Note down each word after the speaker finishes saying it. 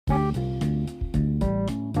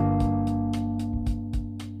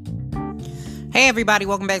Hey everybody,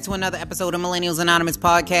 welcome back to another episode of Millennials Anonymous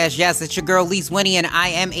Podcast. Yes, it's your girl Lise Winnie and I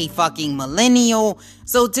am a fucking millennial.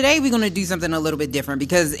 So today we're going to do something a little bit different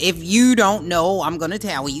because if you don't know, I'm going to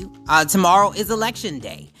tell you, tomorrow is election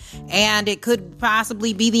day. And it could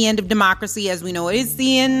possibly be the end of democracy as we know it. It's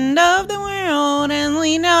the end of the world as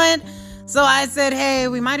we know it. So I said, hey,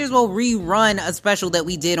 we might as well rerun a special that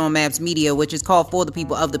we did on Maps Media, which is called For the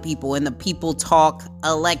People of the People and the People Talk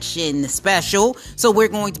Election Special. So we're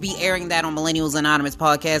going to be airing that on Millennials Anonymous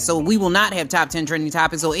Podcast. So we will not have top 10 trending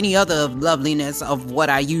topics or any other loveliness of what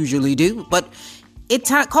I usually do. But it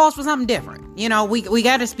calls for something different. You know, we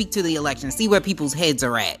got to speak to the election, see where people's heads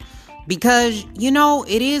are at. Because, you know,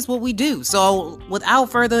 it is what we do. So without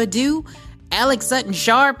further ado, Alex Sutton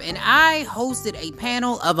Sharp and I hosted a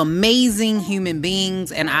panel of amazing human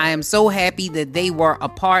beings, and I am so happy that they were a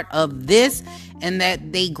part of this and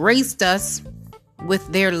that they graced us with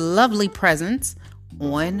their lovely presence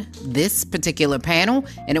on this particular panel.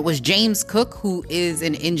 And it was James Cook, who is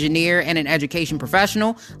an engineer and an education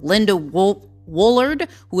professional, Linda Woolard,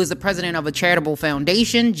 who is the president of a charitable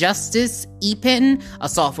foundation, Justice Epen, a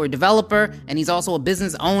software developer, and he's also a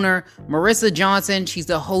business owner, Marissa Johnson, she's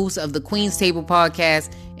the host of the Queen's Table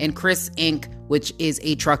podcast, and Chris Inc., which is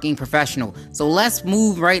a trucking professional. So let's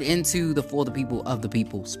move right into the For the People of the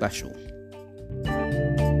People special.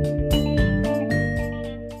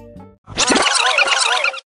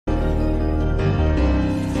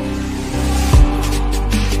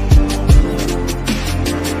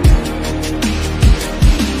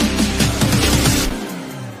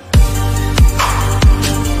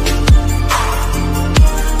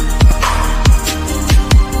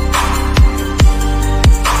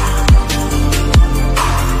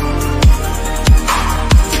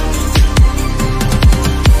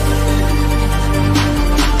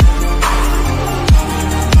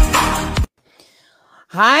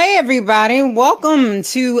 Hi, everybody. Welcome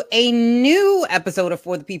to a new episode of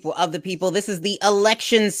For the People of the People. This is the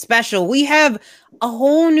election special. We have a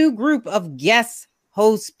whole new group of guest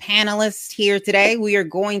hosts, panelists here today. We are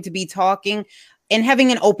going to be talking and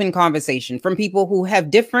having an open conversation from people who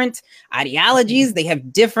have different ideologies, they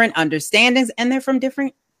have different understandings, and they're from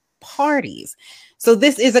different parties. So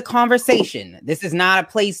this is a conversation. This is not a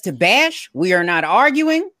place to bash. We are not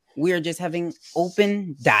arguing. We are just having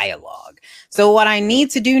open dialogue. So what I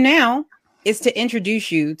need to do now is to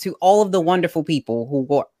introduce you to all of the wonderful people who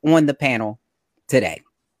were on the panel today.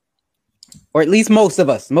 Or at least most of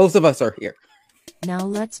us are here. Now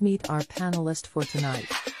let's meet our panelist for tonight.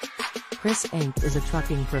 Chris Inc. is a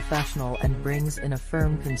trucking professional and brings in a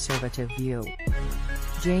firm conservative view.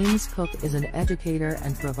 James Cook is an educator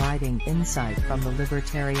and providing insight from the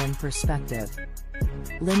libertarian perspective.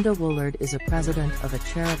 Linda Woolard is a president of a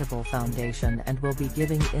charitable foundation and will be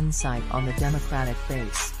giving insight on the Democratic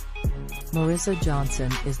base. Marissa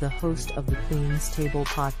Johnson is the host of the Queen's Table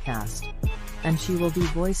podcast, and she will be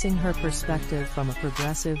voicing her perspective from a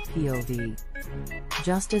progressive POV.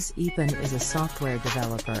 Justice Epen is a software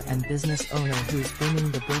developer and business owner who's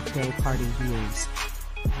bringing the birthday party views.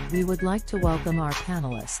 We would like to welcome our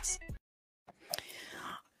panelists.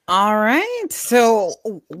 All right, so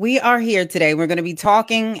we are here today. We're going to be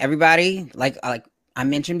talking, everybody, like I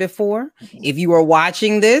mentioned before. If you are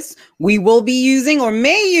watching this, we will be using or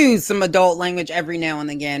may use some adult language every now and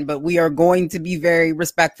again, but we are going to be very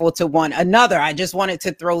respectful to one another. I just wanted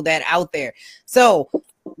to throw that out there. So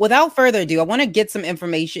without further ado, I want to get some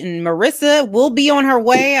information. Marissa will be on her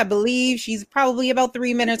way. I believe she's probably about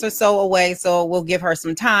 3 minutes or so away, so we'll give her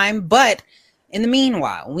some time. But in the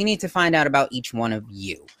meanwhile, we need to find out about each one of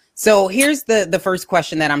you. So here's the first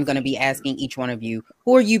question that I'm going to be asking each one of you.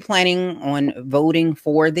 Who are you planning on voting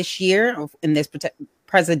for this year in this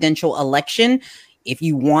presidential election? If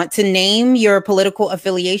you want to name your political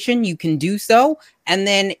affiliation, you can do so. And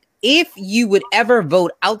then if you would ever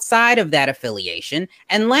vote outside of that affiliation.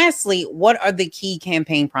 And lastly, what are the key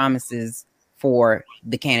campaign promises for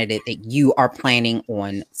the candidate that you are planning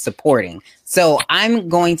on supporting? So I'm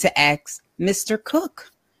going to ask Mr.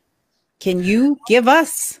 Cook. Can you give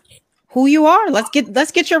us who you are? Let's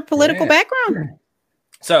get your political background.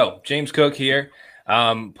 So James Cook here.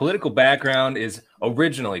 Political background is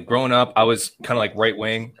originally growing up, I was kind of like right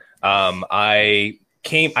wing. I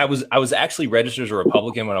was actually registered as a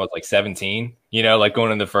Republican when I was like 17, you know, like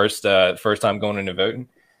going in the first time going into voting.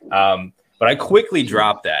 But I quickly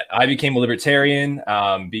dropped that. I became a libertarian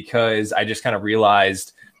because I just kind of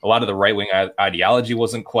realized a lot of the right-wing ideology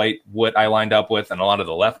wasn't quite what I lined up with, and a lot of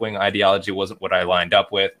the left-wing ideology wasn't what I lined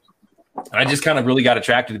up with. And I just kind of really got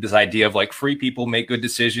attracted to this idea of like free people make good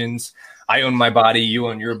decisions. I own my body, you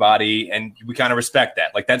own your body, and we kind of respect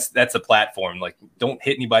that. Like that's a platform. Like don't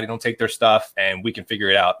hit anybody, don't take their stuff, and we can figure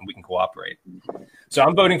it out and we can cooperate. So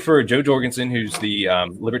I'm voting for Jo Jorgensen, who's the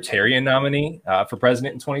Libertarian nominee for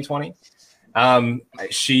president in 2020.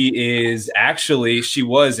 She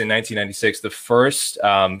was in 1996 the first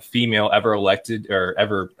female ever elected or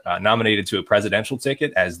ever nominated to a presidential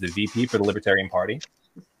ticket as the VP for the Libertarian Party.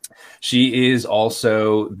 She is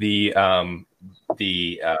also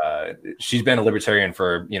she's been a libertarian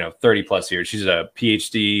for 30 plus years. She's a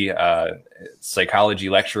PhD psychology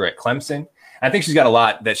lecturer at Clemson. I think she's got a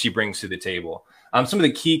lot that she brings to the table. Some of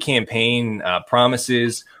the key campaign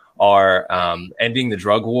promises are ending the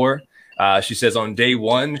drug war. She says on day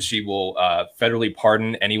one, she will federally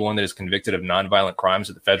pardon anyone that is convicted of nonviolent crimes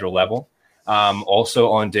at the federal level. Also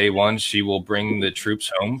on day one, she will bring the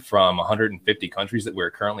troops home from 150 countries that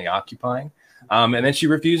we're currently occupying. And then she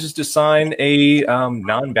refuses to sign a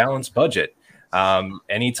non-balanced budget.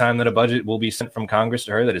 Anytime that a budget will be sent from Congress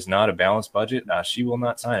to her that is not a balanced budget, she will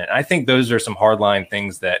not sign it. I think those are some hardline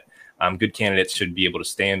things that good candidates should be able to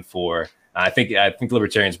stand for. I think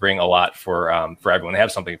libertarians bring a lot for everyone. They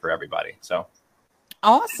have something for everybody. So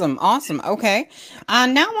awesome. Okay.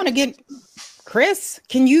 Now I want to get Chris.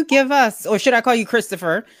 Can you give us, or should I call you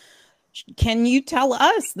Christopher? Can you tell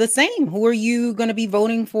us the same? Who are you going to be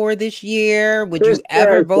voting for this year? Would you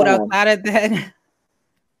ever vote outside of that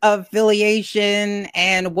affiliation?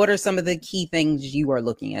 And what are some of the key things you are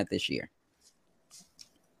looking at this year?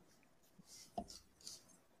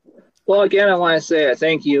 Well, again, I want to say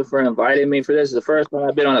thank you for inviting me for this. This is the first time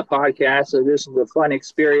I've been on a podcast, so this is a fun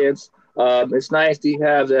experience. It's nice to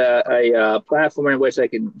have a platform in which I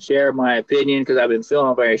can share my opinion because I've been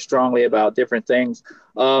feeling very strongly about different things.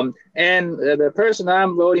 And the person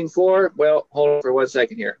I'm voting for, well, hold on for 1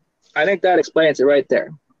 second here. I think that explains it right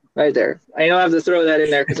there. Right there. I don't have to throw that in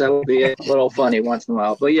there because that will be a little funny once in a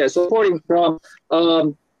while. But yeah, supporting Trump.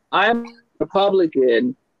 I'm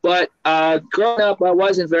Republican. But growing up, I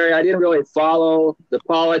didn't really follow the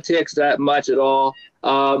politics that much at all.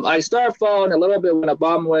 I started following a little bit when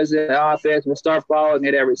Obama was in office and started following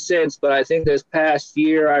it ever since. But I think this past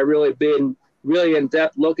year, I've really been really in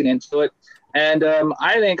depth looking into it. And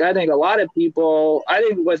I think a lot of people,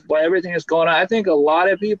 with everything that's going on, I think a lot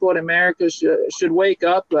of people in America should wake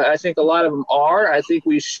up. I think a lot of them are. I think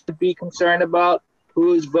we should be concerned about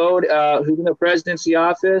who's in the presidency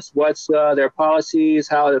office, what's their policies,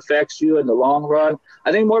 how it affects you in the long run.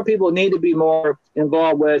 I think more people need to be more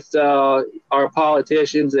involved with our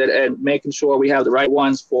politicians and making sure we have the right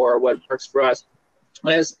ones for what works for us.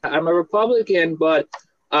 I'm a Republican, but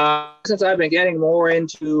since I've been getting more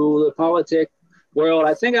into the politic world,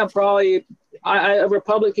 I think I'm probably a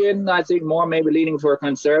Republican. I think more maybe leaning for a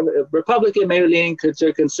conservative. Republican, maybe leaning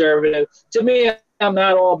to conservative. To me, I'm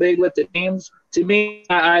not all big with the names. To me,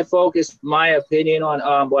 I focus my opinion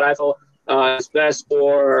on what I feel is best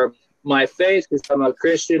for my faith because I'm a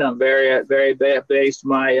Christian. I'm very, very based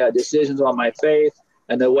my decisions on my faith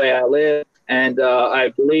and the way I live. And I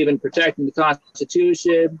believe in protecting the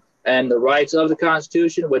Constitution and the rights of the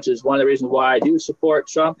Constitution, which is one of the reasons why I do support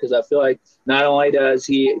Trump, because I feel like not only does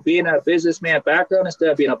he, being a businessman background instead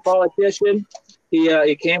of being a politician,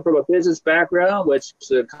 he came from a business background, which is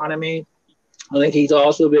the economy. I think he's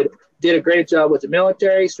also did a great job with the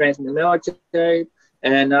military, strengthening the military,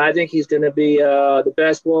 and I think he's going to be the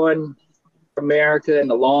best one for America in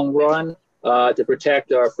the long run to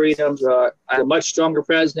protect our freedoms. A much stronger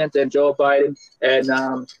president than Joe Biden,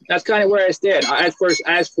 and that's kind of where I stand.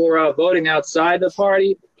 As for voting outside the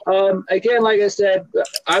party, again, like I said,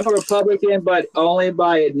 I'm a Republican, but only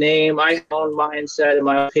by name. I have my own mindset and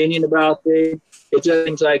my opinion about things. It just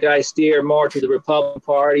seems like I steer more to the Republican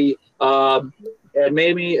Party. And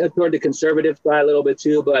maybe toward the conservative side a little bit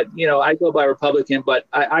too, but I go by Republican. But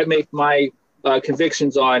I make my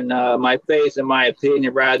convictions on my faith and my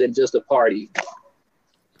opinion rather than just a party.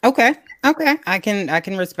 Okay, I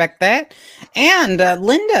can respect that. And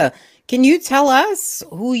Linda, can you tell us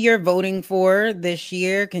who you're voting for this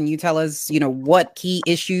year? Can you tell us, what key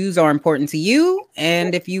issues are important to you,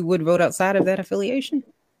 and if you would vote outside of that affiliation?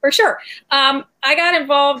 For sure. I got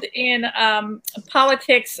involved in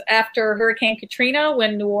politics after Hurricane Katrina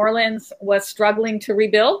when New Orleans was struggling to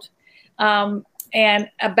rebuild. And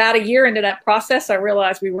about a year into that process, I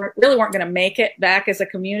realized we really weren't going to make it back as a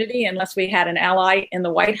community unless we had an ally in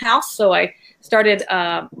the White House. So I started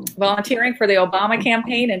volunteering for the Obama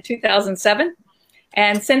campaign in 2007.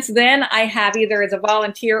 And since then, I have either as a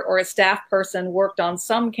volunteer or a staff person worked on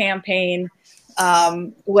some campaign,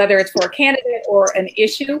 whether it's for a candidate or an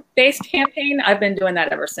issue-based campaign. I've been doing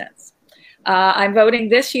that ever since. I'm voting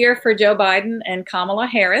this year for Joe Biden and Kamala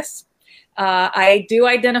Harris. I do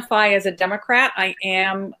identify as a Democrat. I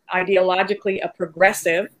am ideologically a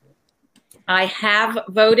progressive. I have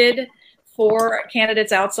voted for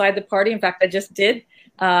candidates outside the party. In fact, I just did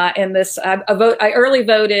in this. I early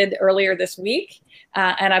voted earlier this week,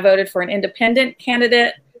 and I voted for an independent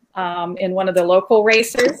candidate in one of the local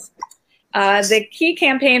races. The key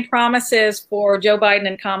campaign promises for Joe Biden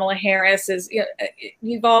and Kamala Harris is,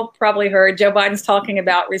 you've all probably heard Joe Biden's talking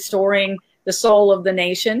about restoring the soul of the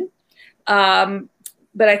nation.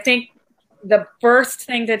 But I think the first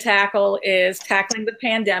thing to tackle is tackling the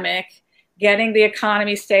pandemic, getting the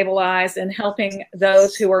economy stabilized, and helping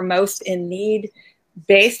those who are most in need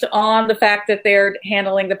based on the fact that they're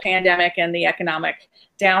handling the pandemic and the economic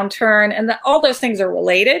downturn. And all those things are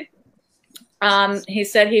related. He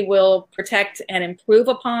said he will protect and improve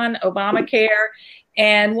upon Obamacare.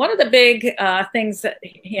 And one of the big things that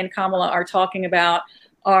he and Kamala are talking about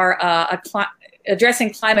are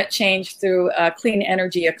addressing climate change through a clean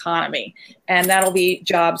energy economy. And that'll be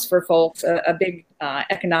jobs for folks, a big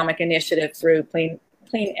economic initiative through clean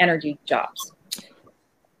energy jobs.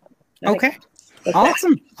 Okay.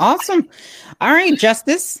 Awesome. All right,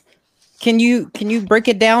 Justice. Can you break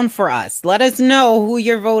it down for us? Let us know who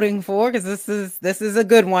you're voting for, because this is a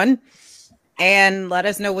good one. And let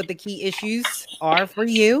us know what the key issues are for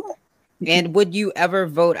you. And would you ever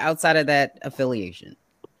vote outside of that affiliation?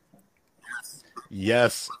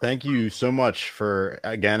 Yes. Thank you so much for,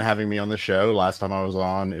 again, having me on the show. Last time I was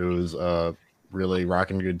on, it was a really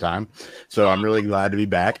rocking good time. So I'm really glad to be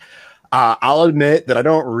back. I'll admit that I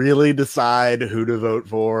don't really decide who to vote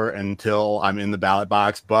for until I'm in the ballot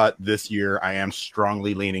box, but this year I am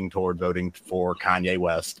strongly leaning toward voting for Kanye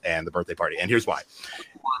West and the birthday party. And here's why.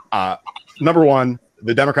 Number one,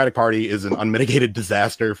 the Democratic Party is an unmitigated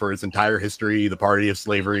disaster for its entire history, the party of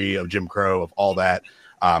slavery, of Jim Crow, of all that.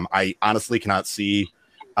 I honestly cannot see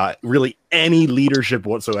really any leadership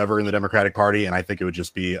whatsoever in the Democratic Party, and I think it would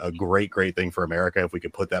just be a great thing for America if we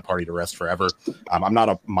could put that party to rest forever. I'm not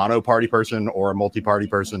a mono-party person or a multi-party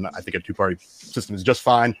person. I think a two-party system is just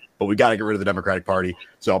fine, but we got to get rid of the Democratic Party,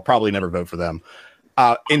 so I'll probably never vote for them.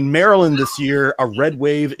 In Maryland this year, a red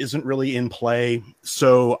wave isn't really in play.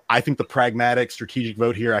 So I think the pragmatic strategic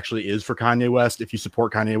vote here actually is for Kanye West. If you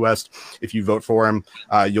support Kanye West, if you vote for him,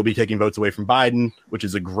 you'll be taking votes away from Biden, which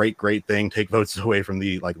is a great thing. Take votes away from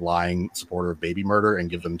the lying supporter of baby murder and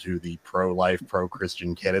give them to the pro-life,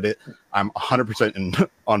 pro-Christian candidate. I'm 100%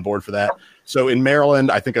 on board for that. So in Maryland,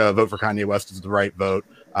 I think a vote for Kanye West is the right vote.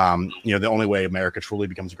 The only way America truly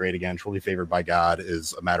becomes great again, truly favored by God,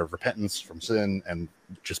 is a matter of repentance from sin and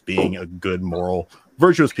just being a good, moral,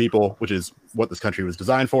 virtuous people, which is what this country was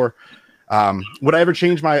designed for. Would I ever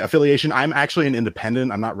change my affiliation? I'm actually an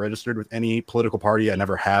independent. I'm not registered with any political party. I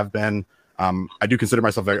never have been. I do consider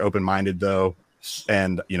myself very open-minded, though.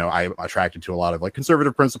 And, I'm attracted to a lot of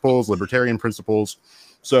conservative principles, libertarian principles.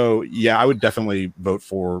 So, yeah, I would definitely vote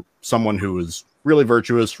for someone who is really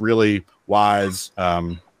virtuous, really wise,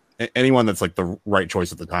 anyone that's the right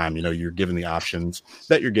choice at the time. You're given the options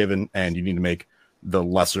that you're given, and you need to make the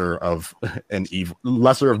lesser of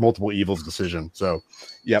multiple evils decision. So,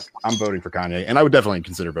 yep, I'm voting for Kanye, and I would definitely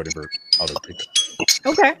consider voting for other people.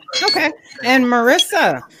 Okay. And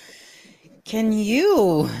Marissa, can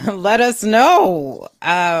you let us know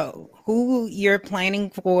who you're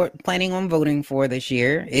planning on voting for this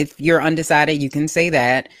year? If you're undecided, you can say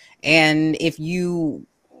that. And if you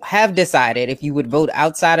have decided if you would vote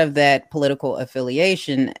outside of that political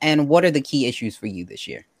affiliation, and what are the key issues for you this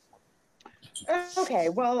year? Okay,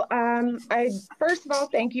 well, I first of all,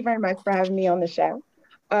 thank you very much for having me on the show.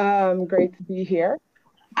 Great to be here.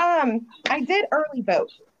 I did early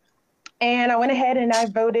vote, and I went ahead and I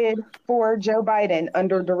voted for Joe Biden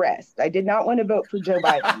under duress. I did not want to vote for Joe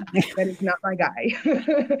Biden. That is not my guy.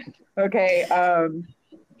 Okay,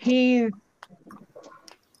 he's,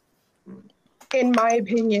 in my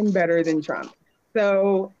opinion, better than Trump.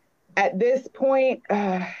 So at this point,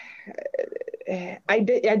 I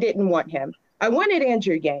didn't want him. I wanted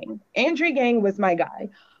Andrew Yang. Andrew Yang was my guy.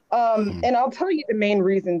 And I'll tell you the main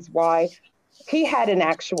reasons why. He had an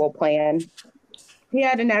actual plan. He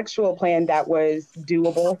had an actual plan that was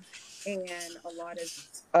doable. And a lot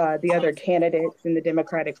of the other candidates in the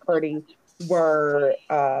Democratic Party were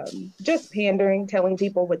just pandering, telling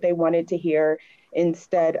people what they wanted to hear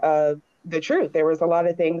instead of the truth. There was a lot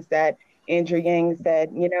of things that Andrew Yang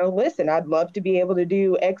said, listen, I'd love to be able to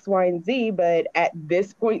do X, Y, and Z, but at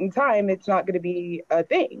this point in time, it's not going to be a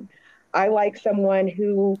thing. I like someone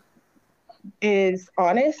who is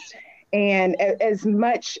honest and as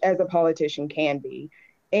much as a politician can be.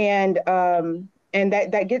 And And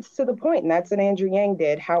that gets to the point, and that's what Andrew Yang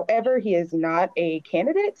did. However, he is not a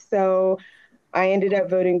candidate, so I ended up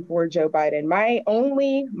voting for Joe Biden. My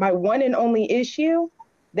one and only issue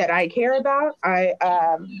that I care about, I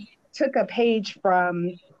took a page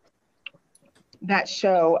from that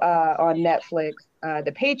show on Netflix,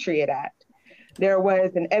 The Patriot Act. There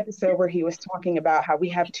was an episode where he was talking about how we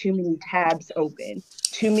have too many tabs open,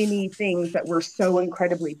 too many things that we're so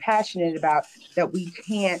incredibly passionate about that we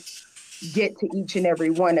can't get to each and every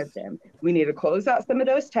one of them. We need to close out some of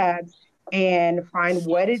those tabs and find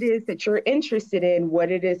what it is that you're interested in,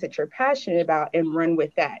 what it is that you're passionate about, and run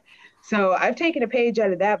with that. So I've taken a page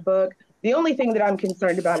out of that book. The only thing that I'm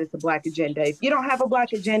concerned about is the Black agenda. If you don't have a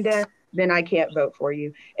Black agenda, then I can't vote for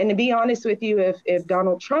you. And to be honest with you, if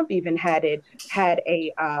Donald Trump even had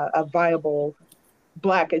a viable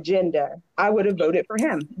Black agenda, I would have voted for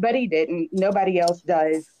him, but he didn't. Nobody else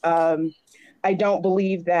does. I don't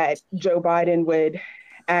believe that Joe Biden would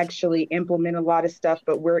actually implement a lot of stuff,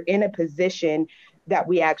 but we're in a position that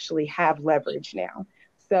we actually have leverage now.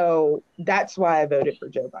 So that's why I voted for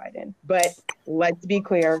Joe Biden. But let's be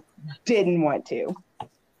clear, didn't want to.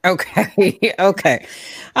 Okay. Okay.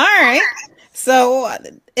 All right. So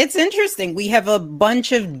it's interesting. We have a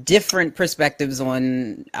bunch of different perspectives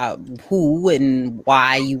on who and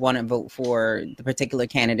why you want to vote for the particular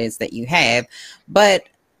candidates that you have. But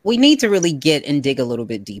we need to really get and dig a little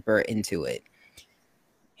bit deeper into it.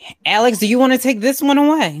 Alex, do you want to take this one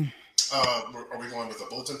away? Are we going with the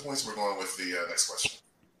bulletin points? Or we're going with the next question.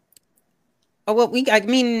 Oh well, we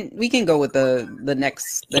can go with the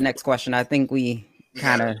next question. I think we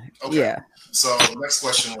kind of yeah. So the next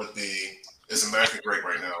question would be: is America great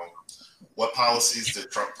right now? What policies did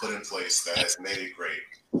Trump put in place that has made it great?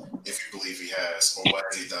 If you believe he has, or what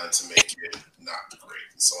has he done to make it not great?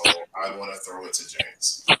 So I want to throw it to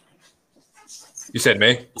James. You said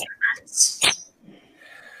me.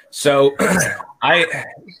 So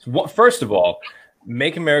first of all,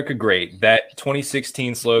 Make America Great, that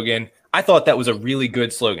 2016 slogan, I thought that was a really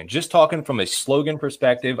good slogan. Just talking from a slogan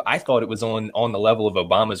perspective, I thought it was on the level of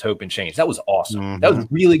Obama's Hope and Change. That was awesome. Mm-hmm. That was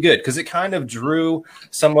really good because it kind of drew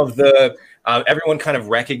some of the everyone kind of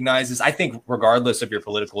recognizes, I think regardless of your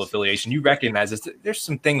political affiliation, you recognize that there's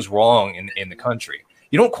some things wrong in the country.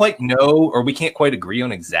 You don't quite know, or we can't quite agree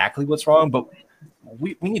on exactly what's wrong, but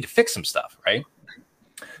we need to fix some stuff, right?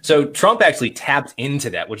 So Trump actually tapped into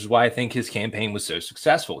that, which is why I think his campaign was so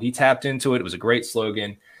successful. He tapped into it. It was a great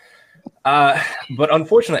slogan. But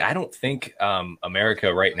unfortunately, I don't think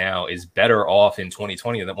America right now is better off in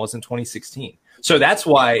 2020 than it was in 2016. So that's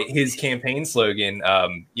why his campaign slogan,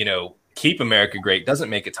 keep America great, doesn't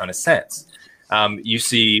make a ton of sense. You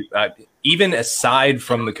see, even aside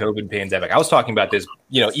from the COVID pandemic, I was talking about this,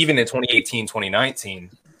 even in 2018, 2019,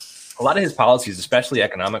 a lot of his policies, especially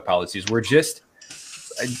economic policies, were just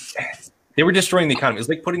they were destroying the economy. It was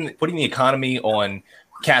like putting the economy on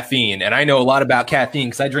caffeine. And I know a lot about caffeine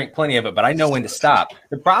because I drink plenty of it, but I know when to stop.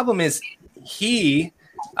 The problem is he,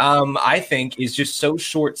 I think, is just so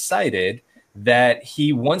short-sighted that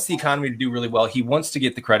he wants the economy to do really well. He wants to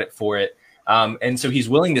get the credit for it. And so he's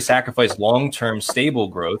willing to sacrifice long-term stable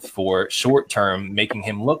growth for short-term making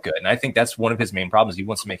him look good. And I think that's one of his main problems. He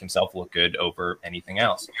wants to make himself look good over anything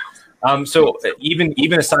else. So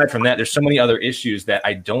even aside from that, there's so many other issues that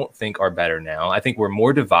I don't think are better now. I think we're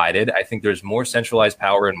more divided. I think there's more centralized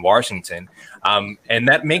power in Washington. And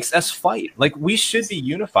that makes us fight. Like, we should be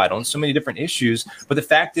unified on so many different issues. But the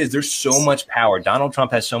fact is there's so much power. Donald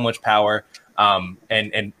Trump has so much power.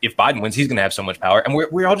 And if Biden wins, he's going to have so much power. And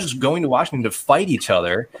we're all just going to Washington to fight each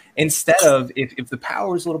other instead of if the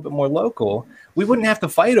power is a little bit more local, we wouldn't have to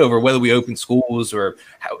fight over whether we open schools or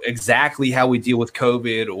how we deal with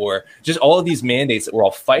COVID or just all of these mandates that we're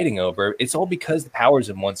all fighting over. It's all because the power is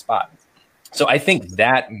in one spot. So I think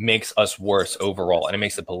that makes us worse overall. And it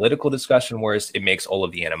makes the political discussion worse. It makes all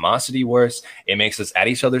of the animosity worse. It makes us at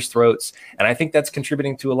each other's throats. And I think that's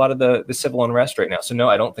contributing to a lot of the civil unrest right now. So no,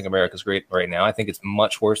 I don't think America's great right now. I think it's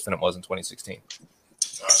much worse than it was in 2016.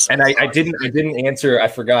 And I didn't answer. I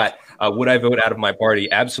forgot. Would I vote out of my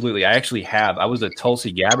party? Absolutely. I actually have. I was a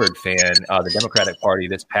Tulsi Gabbard fan, the Democratic Party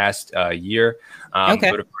this past year.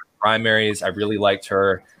 Voted for primaries. I really liked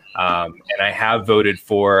her. And I have voted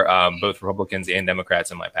for both Republicans and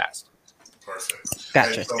Democrats in my past. Perfect.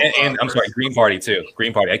 Gotcha. And I'm sorry, Green Party too.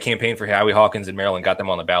 Green Party. I campaigned for Howie Hawkins in Maryland, got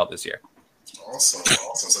them on the ballot this year. Awesome.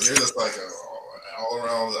 So you're just like all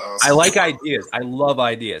around. I like ideas. I love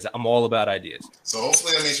ideas. I'm all about ideas. So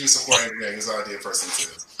hopefully that means you support Andrew Yang. He's an idea person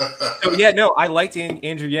too. So yeah, no, I liked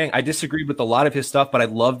Andrew Yang. I disagreed with a lot of his stuff, but I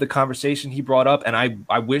loved the conversation he brought up, and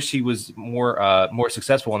I wish he was more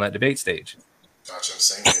successful on that debate stage. Gotcha.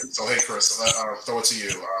 Same here. So, hey, Chris, I'll throw it to you.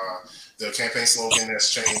 The campaign slogan has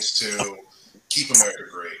changed to "Keep America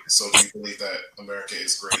Great." So, do you believe that America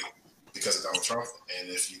is great because of Donald Trump? And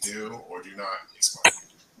if you do or do not, explain.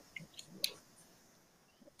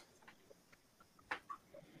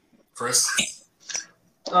 Chris?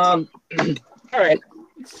 All right.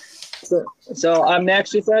 So I'm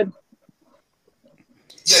next, you said?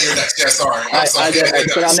 Yeah, you're next. Yeah, sorry.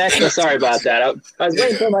 I'm next. Sorry about that. I was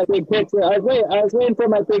waiting for my big picture. I was waiting for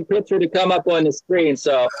my big picture to come up on the screen.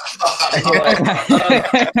 So,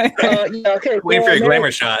 okay. Waiting for your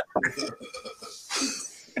glamour shot.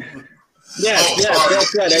 Yes,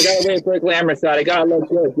 that's right. I gotta wait for a glamour shot. I gotta look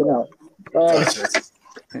good, you know.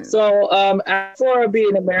 So, as for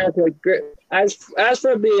being America, as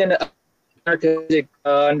for being America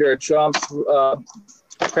under Trump's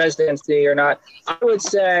presidency or not, I would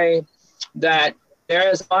say that there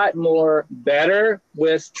is a lot more better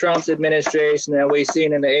with Trump's administration than we've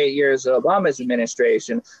seen in the 8 years of Obama's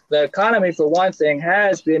administration. The economy, for one thing,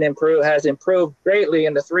 has improved greatly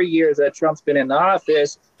in the 3 years that Trump's been in the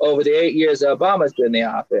office over the 8 years that Obama's been in the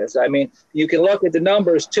office. I mean, you can look at the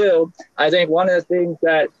numbers too. I think one of the things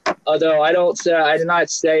that, although I do not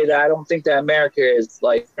say that I don't think that America is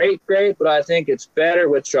like great, but I think it's better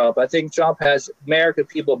with Trump. I think Trump has American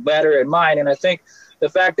people better in mind, and I think the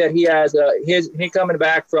fact that he has he coming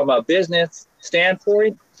back from a business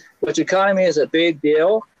standpoint, which economy is a big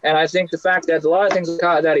deal. And I think the fact that a lot of things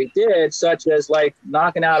that he did, such as like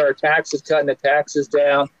knocking out our taxes, cutting the taxes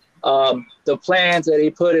down, the plans that he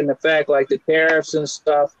put in effect, like the tariffs and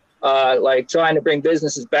stuff, like trying to bring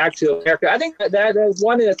businesses back to America. I think that is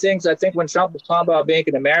one of the things I think when Trump was talking about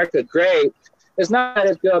making America great, it's not that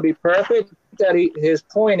it's going to be perfect. That his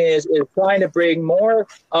point is trying to bring more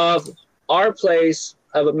of our place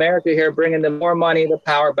of America here, bringing the more money, the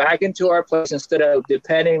power back into our place instead of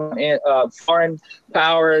depending on foreign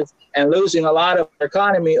powers and losing a lot of our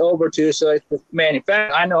economy over to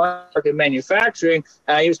manufacturing. I know I work in manufacturing,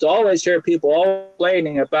 and I used to always hear people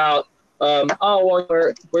complaining about,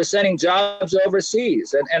 we're sending jobs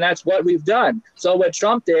overseas, and that's what we've done. So what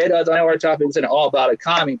Trump did, I know our topic isn't all about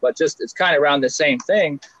economy, but just it's kind of around the same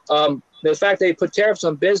thing. The fact they put tariffs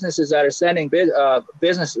on businesses that are sending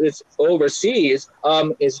businesses overseas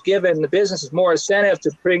is giving the businesses more incentive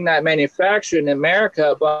to bring that manufacturing in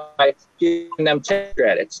America by giving them tax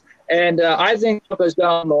credits. And I think Trump has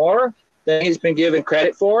done more than he's been given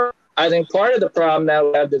credit for. I think part of the problem that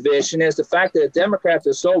we have division is the fact that the Democrats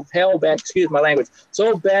are so hell-bent,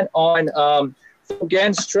 so bent on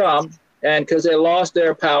against Trump, and because they lost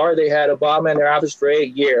their power, they had Obama in their office for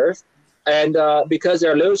 8 years. And because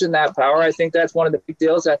they're losing that power, I think that's one of the big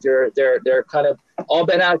deals that they're kind of all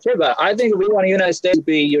bent out of care about. I think if we want the United States to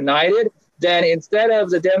be united, then instead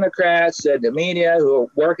of the Democrats and the media who are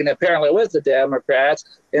working apparently with the Democrats,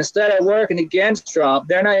 instead of working against Trump,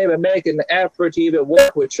 they're not even making the effort to even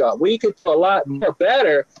work with Trump. We could do a lot more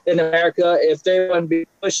better in America if they wouldn't be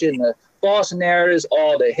pushing the false narratives,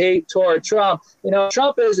 all the hate toward Trump. You know,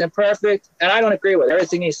 Trump isn't perfect, and I don't agree with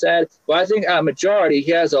everything he said, but I think a majority,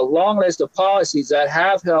 he has a long list of policies that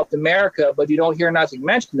have helped America, but you don't hear nothing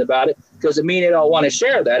mentioned about it because the media don't want to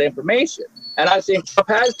share that information. And I think Trump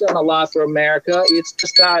has done a lot for America. It's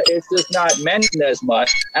just not mentioned as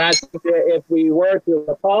much. And I think that if we were to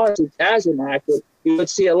the policies as enacted, you would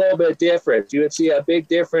see a little bit difference. You would see a big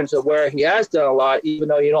difference of where he has done a lot, even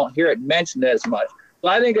though you don't hear it mentioned as much. So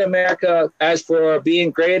I think America, as for being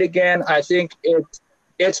great again, I think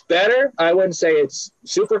it's better. I wouldn't say it's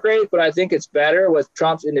super great, but I think it's better with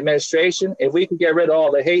Trump's administration. If we could get rid of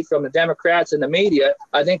all the hate from the Democrats and the media,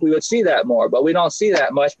 I think we would see that more. But we don't see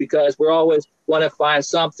that much because we're always want to find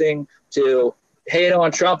something to hate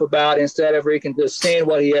on Trump about instead of we can just seeing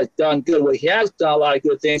what he has done good. Well, he has done a lot of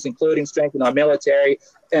good things, including strengthen our military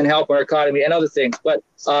and help our economy and other things. But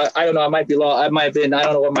I don't know. I might be low. I might have been. I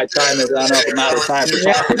don't know what my time is. I don't know if I'm out of time for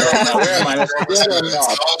talking. Where am I? So let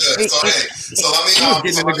me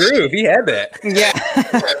get in the groove. He had that. Yeah.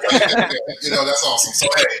 That's awesome. So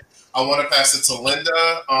hey, I want to pass it to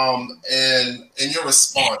Linda. And in your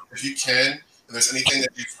response, if you can, if there's anything that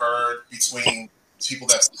you've heard between people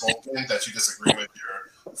that's spoken that you disagree with,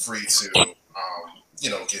 you're free to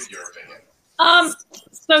give your opinion.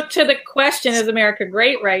 So to the question, is America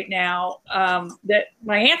great right now? That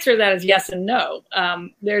my answer to that is yes and no.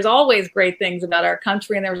 There's always great things about our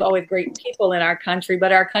country, and there's always great people in our country,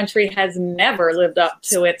 but our country has never lived up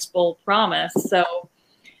to its full promise. So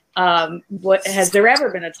what has there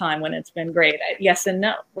ever been a time when it's been great? Yes and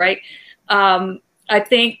no, right? I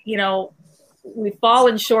think, we've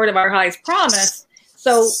fallen short of our highest promise.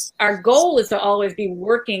 So our goal is to always be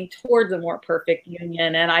working towards a more perfect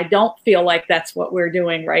union, and I don't feel like that's what we're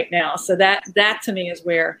doing right now. So that to me is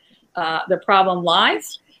where the problem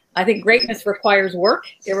lies. I think greatness requires work,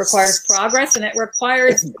 it requires progress, and it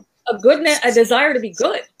requires a desire to be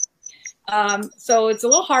good. So it's a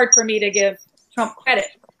little hard for me to give Trump credit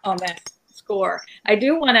on that score. I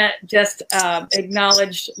do want to just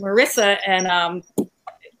acknowledge Marissa and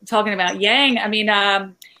talking about Yang. I mean,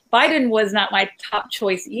 Biden was not my top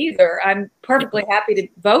choice either. I'm perfectly happy to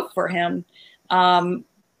vote for him.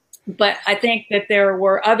 But I think that there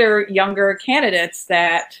were other younger candidates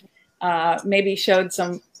that maybe showed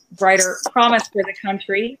some brighter promise for the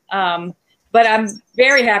country. But I'm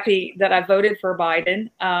very happy that I voted for Biden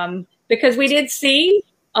because we did see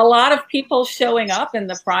a lot of people showing up in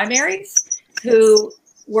the primaries who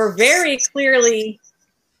were very clearly,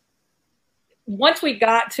 once we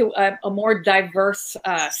got to a more diverse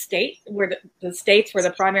state, where the states where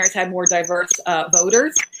the primaries had more diverse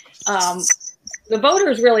voters, the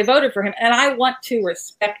voters really voted for him. And I want to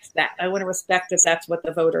respect that. I want to respect that that's what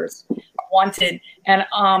the voters wanted. And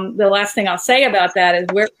the last thing I'll say about that is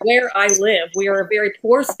where I live, we are a very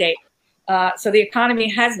poor state. So the economy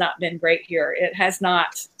has not been great here. It has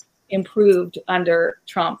not improved under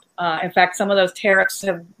Trump. In fact, some of those tariffs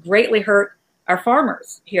have greatly hurt our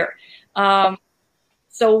farmers here. So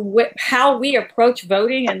how we approach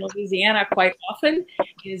voting in Louisiana quite often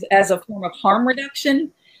is as a form of harm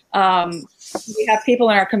reduction. We have people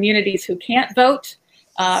in our communities who can't vote,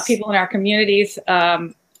 people in our communities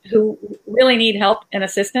who really need help and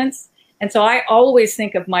assistance. And so I always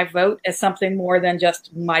think of my vote as something more than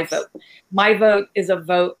just my vote. My vote is a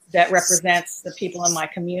vote that represents the people in my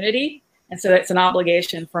community. And so it's an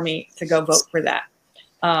obligation for me to go vote for that.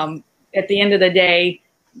 At the end of the day,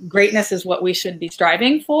 greatness is what we should be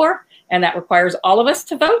striving for. And that requires all of us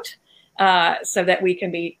to vote so that we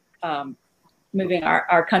can be moving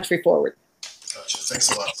our country forward. Gotcha. Thanks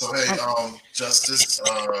a lot. So, hey, Justice,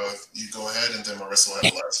 you go ahead, and then Marissa will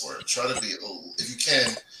have the last word. Try to be, if you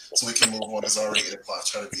can, so we can move on. It's already 8 o'clock.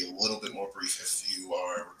 Try to be a little bit more brief if you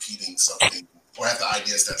are repeating something or have the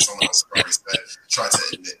ideas that someone else has already said. Try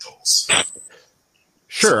to admit those.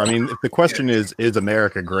 Sure. I mean, if the question is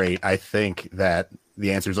America great? I think that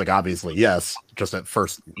the answer is obviously yes. Just at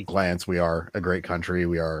first glance, we are a great country.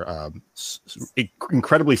 We are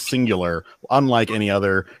incredibly singular, unlike any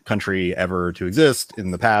other country ever to exist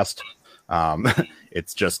in the past.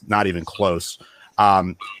 It's just not even close.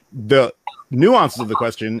 The nuances of the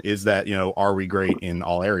question is that, are we great in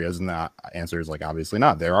all areas? And the answer is obviously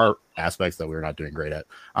not. There are aspects that we're not doing great at.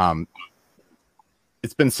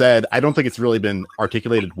 It's been said, I don't think it's really been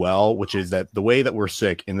articulated well, which is that the way that we're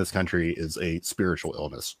sick in this country is a spiritual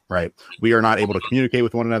illness, right? We are not able to communicate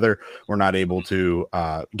with one another. We're not able to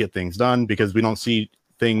get things done because we don't see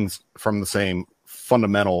things from the same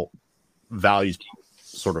fundamental values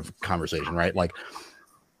sort of conversation, right?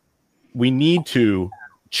 We need to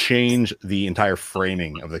change the entire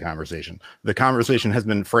framing of the conversation. The conversation has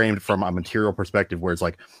been framed from a material perspective where it's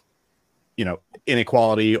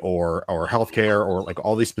inequality or healthcare or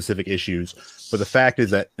all these specific issues. But the fact is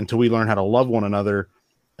that until we learn how to love one another,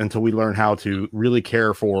 until we learn how to really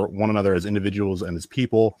care for one another as individuals and as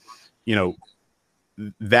people,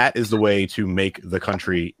 that is the way to make the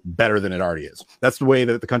country better than it already is. That's the way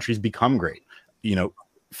that the country's become great.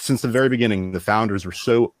 Since the very beginning, the founders were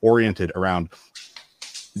so oriented around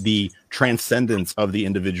the transcendence of the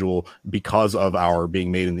individual because of our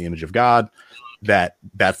being made in the image of God.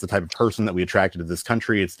 That's the type of person that we attracted to this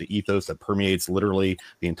country. It's the ethos that permeates literally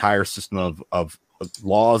the entire system of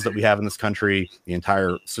laws that we have in this country. The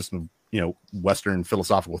entire system of Western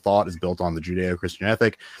philosophical thought is built on the Judeo-Christian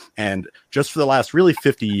ethic. And just for the last really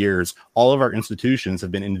 50 years, all of our institutions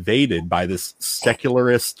have been invaded by this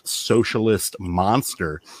secularist, socialist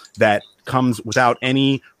monster that comes without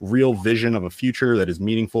any real vision of a future that is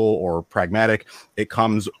meaningful or pragmatic. It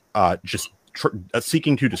comes just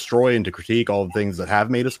seeking to destroy and to critique all the things that have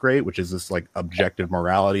made us great, which is this objective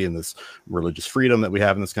morality and this religious freedom that we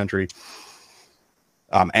have in this country,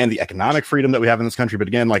 and the economic freedom that we have in this country. But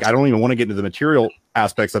again, I don't even want to get into the material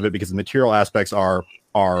aspects of it because the material aspects are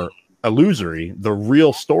illusory. The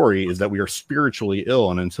real story is that we are spiritually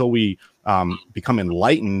ill, and until we become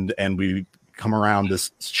enlightened and we come around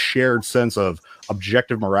this shared sense of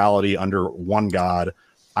objective morality under one God,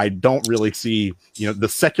 I don't really see, the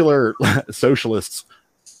secular socialists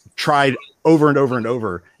tried over and over and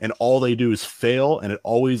over, and all they do is fail, and it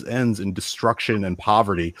always ends in destruction and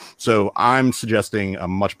poverty. So I'm suggesting a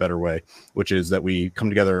much better way, which is that we come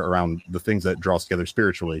together around the things that draw us together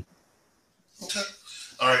spiritually. Okay.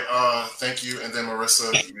 All right. Thank you. And then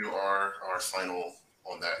Marissa, you are our final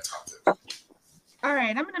on that topic? All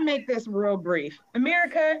right, I'm going to make this real brief.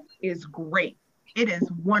 America is great. It is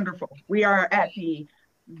wonderful. We are at the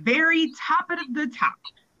very top of the top,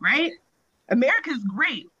 right? America is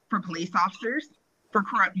great for police officers, for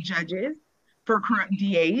corrupt judges, for corrupt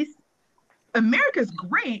DAs. America's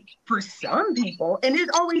great for some people, and it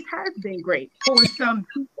always has been great for some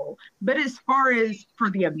people. But as far as for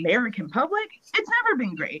the American public, it's never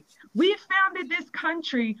been great. We founded this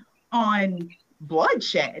country on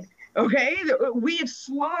bloodshed. Okay, we have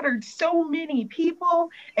slaughtered so many people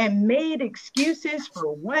and made excuses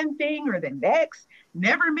for one thing or the next,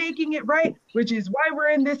 never making it right, which is why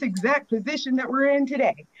we're in this exact position that we're in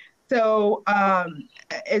today. So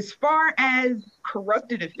as far as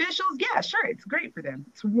corrupted officials, yeah, sure, it's great for them.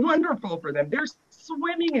 It's wonderful for them. They're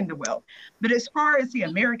swimming in the wealth. But as far as the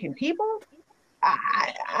American people,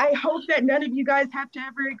 I hope that none of you guys have to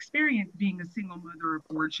ever experience being a single mother of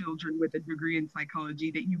 4 children with a degree in psychology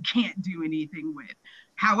that you can't do anything with.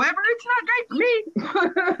 However, it's not great for me.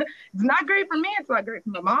 It's not great for me. It's not great for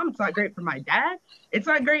my mom. It's not great for my dad. It's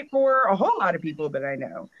not great for a whole lot of people that I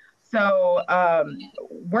know. So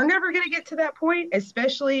we're never going to get to that point,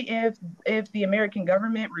 especially if the American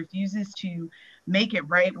government refuses to make it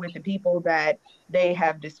right with the people that they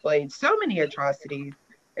have displayed so many atrocities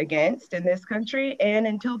against in this country. And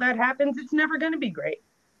until that happens, it's never going to be great.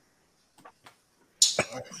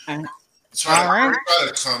 Try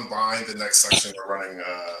to combine the next section. We're running,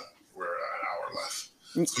 we're an hour left.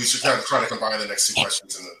 So we should try to combine the next 2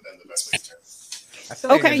 questions in the best way we can.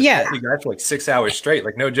 Okay, yeah. You guys for like 6 hours straight,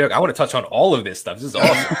 like no joke. I want to touch on all of this stuff. This is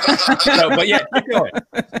awesome. So, but yeah, keep going.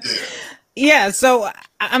 Yeah, so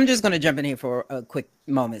I'm just going to jump in here for a quick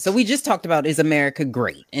moment. So we just talked about, is America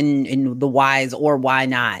great, and the whys or why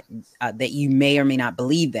not, that you may or may not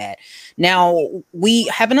believe that. Now, we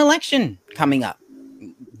have an election coming up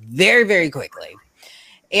very, very quickly.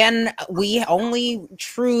 And we only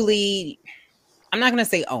truly, I'm not going to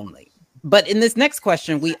say only, but in this next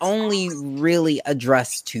question, we only really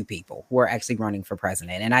address 2 people who are actually running for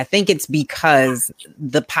president. And I think it's because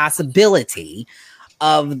the possibility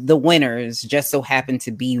of the winners just so happen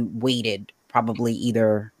to be weighted probably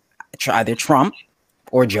either Trump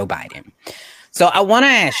or Joe Biden. So I want to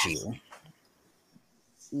ask you,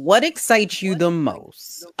 what excites you the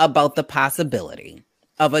most about the possibility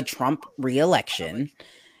of a Trump re-election?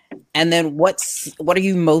 And then what are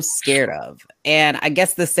you most scared of? And I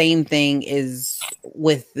guess the same thing is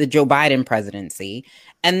with the Joe Biden presidency.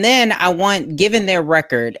 And then I want, given their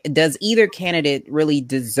record, does either candidate really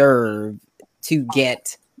deserve to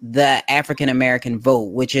get the African American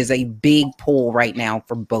vote, which is a big pull right now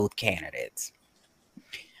for both candidates?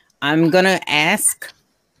 I'm going to ask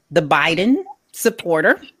the Biden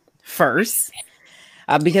supporter first,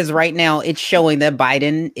 because right now it's showing that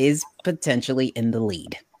Biden is potentially in the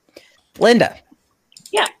lead. Linda.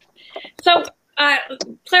 Yeah. So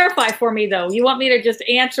clarify for me, though. You want me to just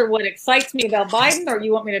answer what excites me about Biden, or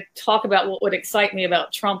you want me to talk about what would excite me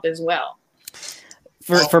about Trump as well?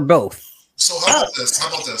 For both. So how about this?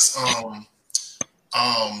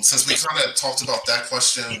 Since we kind of talked about that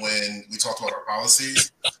question when we talked about our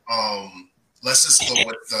policies, let's just go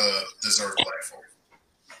with the deserved black folk.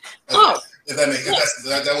 If that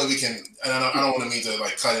way we can. And I don't want to mean to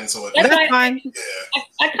like cut into it. That's fine. Yeah.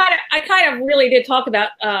 I kind of really did talk about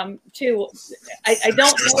too. I don't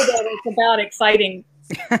know that it's about exciting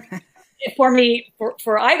for me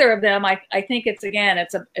for either of them. I think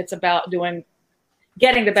it's about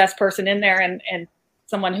getting the best person in there and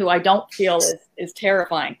someone who I don't feel is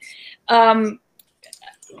terrifying.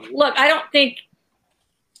 Look, I don't think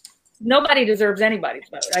nobody deserves anybody's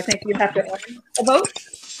vote. I think you have to earn a vote.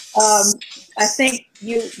 I think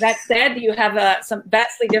that said, you have some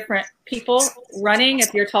vastly different people running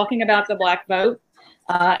if you're talking about the black vote.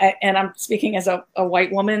 And I'm speaking as a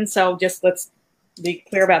white woman, so just let's be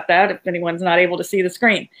clear about that if anyone's not able to see the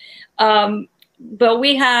screen. But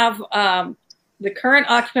we have the current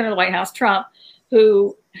occupant of the White House, Trump,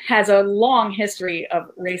 who has a long history of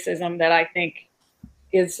racism that I think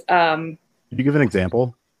is... Could you give an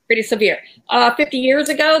example? Pretty severe. 50 years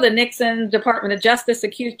ago, the Nixon Department of Justice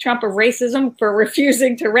accused Trump of racism for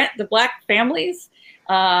refusing to rent the black families.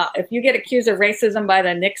 If you get accused of racism by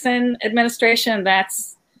the Nixon administration,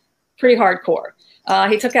 that's pretty hardcore.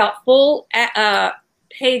 He took out full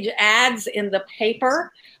page ads in the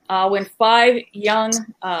paper when 5 young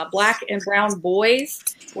black and brown boys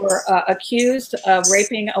were accused of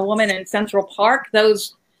raping a woman in Central Park.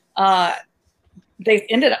 Those they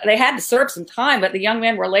had to serve some time, but the young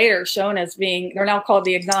men were later shown as they're now called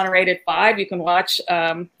the Exonerated 5. You can watch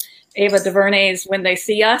Ava DuVernay's When They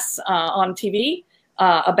See Us on TV.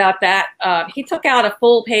 about that. He took out a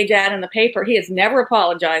full-page ad in the paper. He has never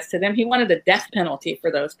apologized to them. He wanted the death penalty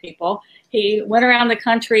for those people. He went around the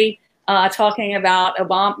country talking about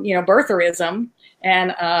birtherism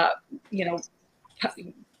and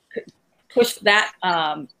pushed that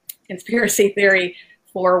conspiracy theory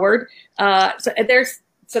forward.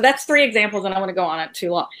 So that's 3 examples, and I want to go on it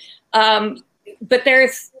too long. But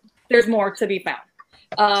there's more to be found.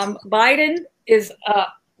 Biden is a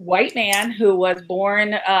white man who was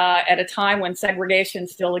born at a time when segregation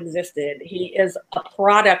still existed. He is a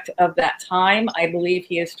product of that time. I believe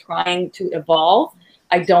he is trying to evolve.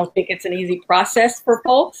 I don't think it's an easy process for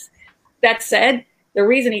folks. That said, the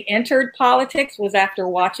reason he entered politics was after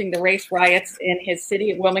watching the race riots in his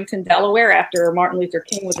city of Wilmington, Delaware, after Martin Luther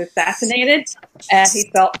King was assassinated. And he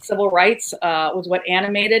felt civil rights was what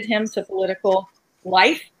animated him to political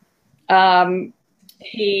life.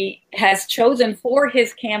 He has chosen for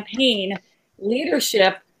his campaign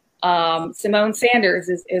leadership. Simone Sanders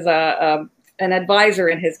is an advisor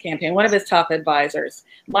in his campaign, one of his top advisors.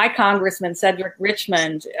 My Congressman, Cedric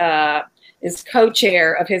Richmond, is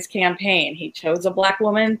co-chair of his campaign. He chose a Black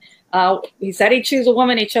woman. He said he'd choose a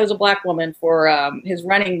woman. He chose a Black woman for his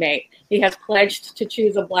running mate. He has pledged to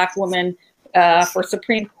choose a Black woman for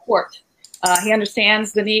Supreme Court. He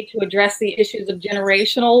understands the need to address the issues of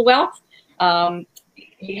generational wealth.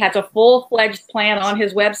 He has a full-fledged plan on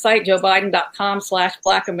his website,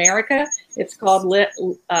 joebiden.com/Black America. It's called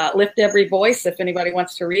Lift Every Voice, if anybody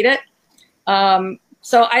wants to read it.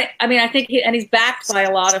 So I think he's backed by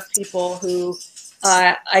a lot of people who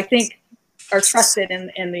I think are trusted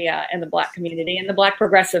in the Black community, in the Black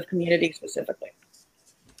progressive community specifically.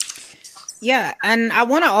 Yeah, and I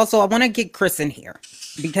want to get Chris in here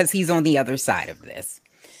because he's on the other side of this.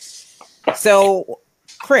 So,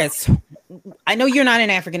 Chris, I know you're not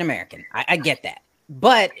an African American. I get that.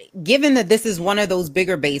 But given that this is one of those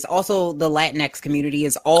bigger bases, also the Latinx community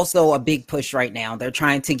is also a big push right now. They're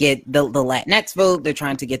trying to get the Latinx vote. They're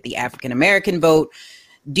trying to get the African American vote.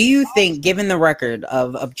 Do you think, given the record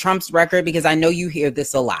of Trump's record, because I know you hear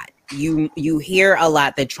this a lot, you hear a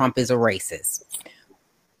lot that Trump is a racist.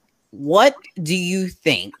 What do you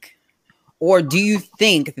think, or do you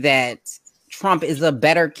think that Trump is a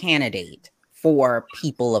better candidate for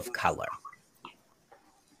people of color?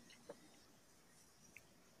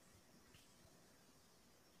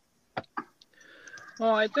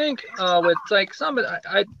 Well, I think with like some of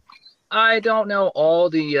I don't know all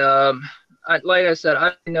the like I said,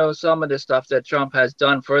 I know some of the stuff that Trump has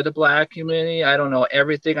done for the Black community. I don't know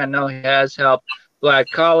everything. I know he has helped Black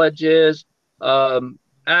colleges.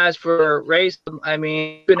 As for racism, I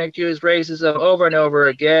mean, he's been accused of racism over and over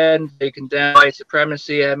again. They condemn white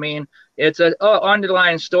supremacy. I mean, it's an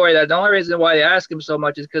underlying story that the only reason why they ask him so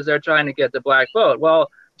much is because they're trying to get the Black vote.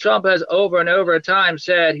 Well, Trump has over and over time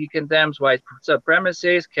said he condemns white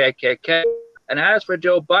supremacists, KKK. And as for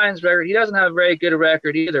Joe Biden's record, he doesn't have a very good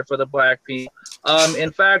record either for the Black people.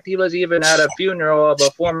 In fact, he was even at a funeral of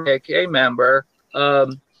a former KKK member.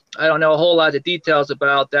 I don't know a whole lot of details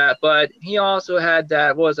about that, but he also had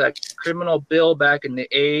that criminal bill back in the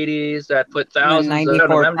 80s that put thousands, I don't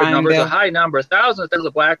remember the numbers, a high number, thousands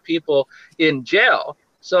of Black people in jail.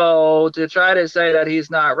 So to try to say that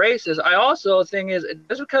he's not racist, I also think is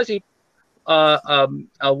just because he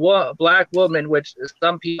Black woman, which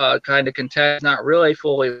some people kind of contest, not really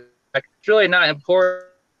fully, it's really not important.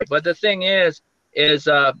 But the thing is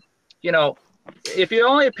you know, if you're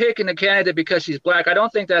only picking a candidate because she's Black, I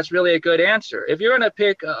don't think that's really a good answer. If you're going to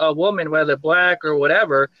pick a woman, whether Black or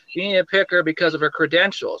whatever, you need to pick her because of her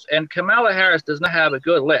credentials. And Kamala Harris does not have a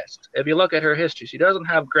good list. If you look at her history, she doesn't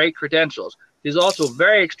have great credentials. She's also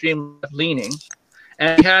very extreme leaning,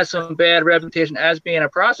 and has some bad reputation as being a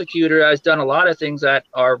prosecutor, has done a lot of things that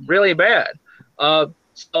are really bad.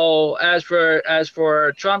 So as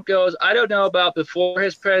for Trump goes, I don't know about before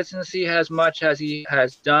his presidency as much as he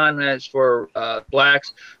has done as for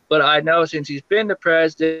Blacks, but I know since he's been the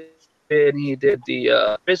president, he did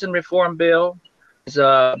the prison reform bill.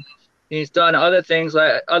 He's done other things.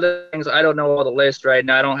 I don't know all the list right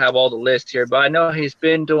now. I don't have all the list here, but I know he's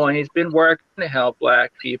been working to help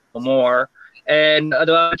Black people more. And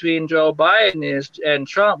between Joe Biden and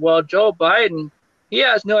Trump, well, Joe Biden, he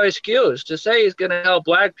has no excuse to say he's going to help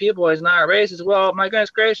Black people. He's not racist. Well, my goodness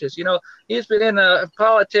gracious, you know, he's been in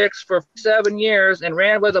politics for 7 years and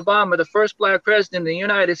ran with Obama, the first Black president in the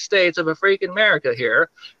United States of a freaking America here.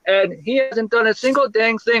 And he hasn't done a single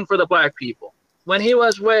dang thing for the Black people. When he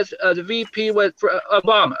was with the VP with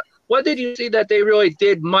Obama, what did you see that they really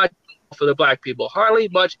did much for the Black people? Hardly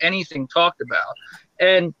much anything talked about.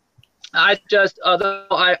 And I just, although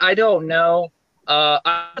I don't know,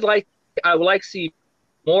 I would like to see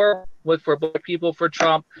more for Black people for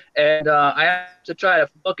Trump, and I have to try to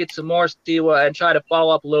look at some more, see what, and try to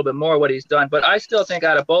follow up a little bit more what he's done. But I still think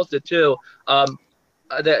out of both the two,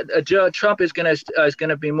 that Trump is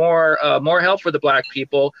gonna be more help for the Black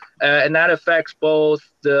people, and that affects both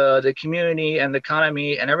the community and the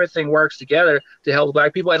economy, and everything works together to help the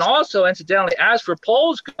Black people. And also, incidentally, as for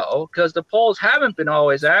polls go, because the polls haven't been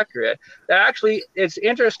always accurate, actually it's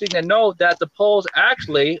interesting to note that the polls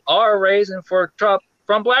actually are raising for Trump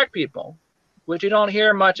from Black people, which you don't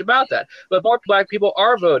hear much about that. But more Black people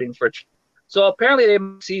are voting for Trump, so apparently they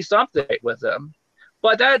see something with them.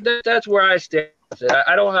 But that's where I stand.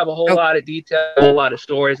 I don't have a whole lot of detail, a whole lot of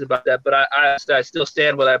stories about that, but I still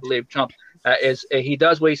stand with I believe Trump is. He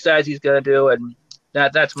does what he says he's going to do, and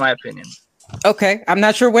that's my opinion. Okay, I'm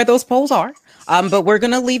not sure where those polls are, but we're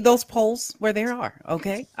gonna leave those polls where they are.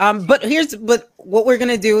 Okay, but what we're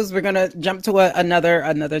gonna do is we're gonna jump to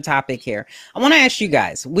another topic here. I want to ask you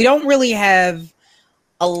guys. We don't really have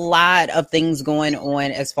a lot of things going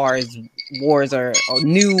on as far as wars or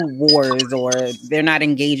new wars, or they're not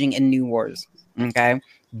engaging in new wars. Okay,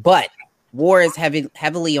 but war is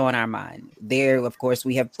heavily on our mind. There, of course,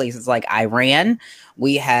 we have places like Iran.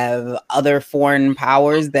 We have other foreign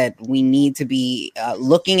powers that we need to be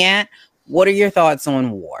looking at. What are your thoughts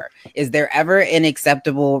on war? Is there ever an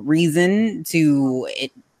acceptable reason to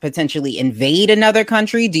potentially invade another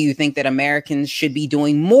country? Do you think that Americans should be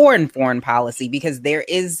doing more in foreign policy? Because there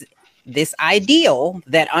is this ideal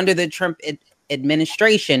that under the Trump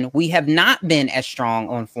administration, we have not been as strong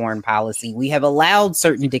on foreign policy. We have allowed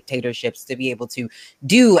certain dictatorships to be able to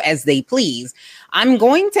do as they please. I'm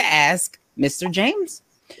going to ask Mr. James,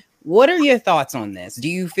 what are your thoughts on this? Do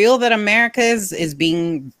you feel that America is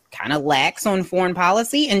being kind of lax on foreign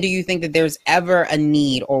policy? And do you think that there's ever a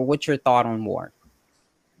need, or what's your thought on war?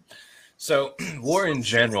 So war in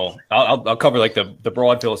general, I'll cover like the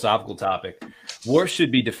broad philosophical topic. War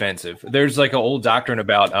should be defensive. There's like an old doctrine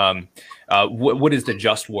about what is the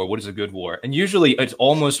just war? What is a good war? And usually it's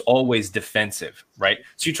almost always defensive, right?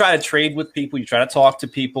 So you try to trade with people, you try to talk to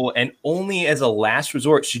people, and only as a last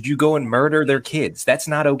resort should you go and murder their kids. That's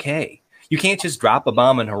not okay. You can't just drop a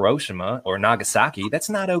bomb in Hiroshima or Nagasaki. That's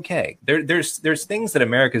not okay. There's things that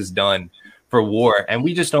America's done for war, and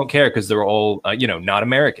we just don't care because they're all, not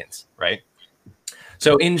Americans, right?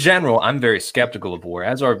 So in general, I'm very skeptical of war,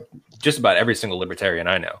 as are just about every single libertarian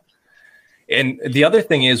I know. And the other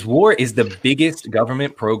thing is, war is the biggest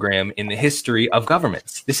government program in the history of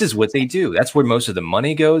governments. This is what they do. That's where most of the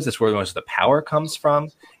money goes. That's where most of the power comes from.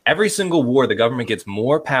 Every single war, the government gets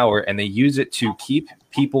more power, and they use it to keep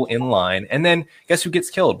people in line. And then guess who gets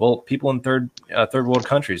killed? Well, people in third world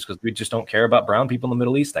countries, because we just don't care about brown people in the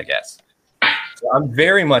Middle East, I guess. So I'm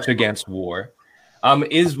very much against war.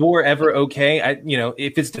 Is war ever okay?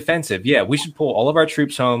 If it's defensive, yeah, we should pull all of our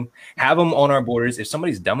troops home, have them on our borders. If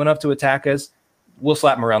somebody's dumb enough to attack us, we'll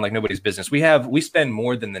slap them around like nobody's business. We spend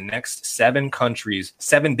more than the next seven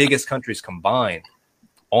biggest countries combined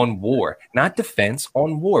on war, not defense,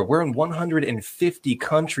 on war. We're in 150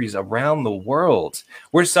 countries around the world.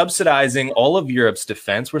 We're subsidizing all of Europe's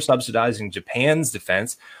defense. We're subsidizing Japan's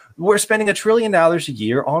defense. We're spending $1 trillion a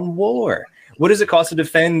year on war. What does it cost to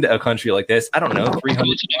defend a country like this? I don't know,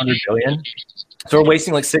 300 billion. So we're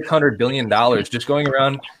wasting like $600 billion just going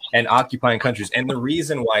around and occupying countries. And the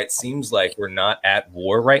reason why it seems like we're not at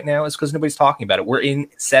war right now is because nobody's talking about it. We're in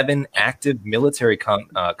 7 active military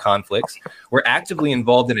conflicts. We're actively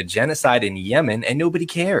involved in a genocide in Yemen, and nobody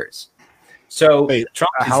cares. So wait,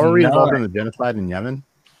 how are we involved in a genocide in Yemen?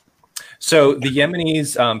 So the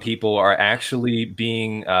Yemenis people are actually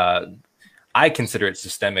being I consider it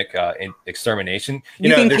systemic extermination.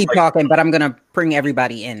 You can keep talking, but I'm going to bring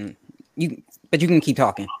everybody in. But you can keep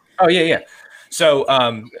talking. Oh, yeah. So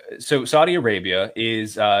Saudi Arabia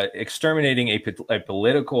is exterminating a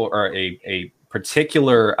political or a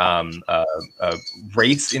particular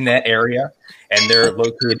race in that area, and they're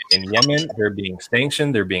located in Yemen. They're being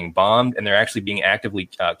sanctioned, they're being bombed, and they're actually being actively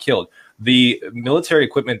killed. The military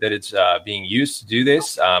equipment that it's being used to do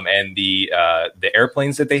this, and the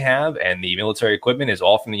airplanes that they have, and the military equipment is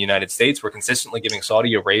all from the United States. We're consistently giving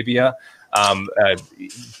Saudi Arabia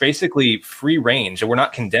basically free range, and we're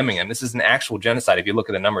not condemning them. This is an actual genocide. If you look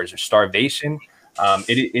at the numbers, there's starvation.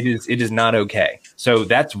 It is not okay. So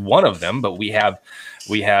that's one of them. But we have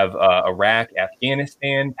Iraq,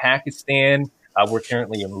 Afghanistan, Pakistan. We're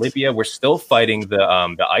currently in Libya. We're still fighting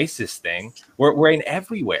the ISIS thing. We're in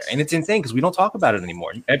everywhere, and it's insane because we don't talk about it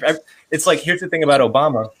anymore. It's like, here's the thing about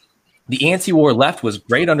Obama. The anti-war left was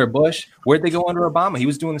great under Bush. Where'd they go under Obama? He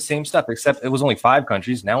was doing the same stuff, except it was only 5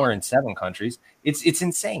 countries. Now we're in 7 countries. It's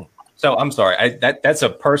insane. So I'm sorry. That's a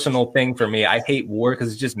personal thing for me. I hate war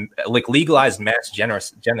because it's just like legalized mass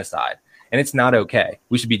genocide, and it's not okay.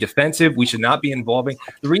 We should be defensive. We should not be involving.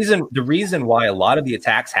 The reason why a lot of the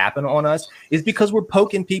attacks happen on us is because we're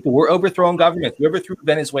poking people. We're overthrowing governments. We overthrew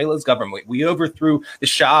Venezuela's government. We overthrew the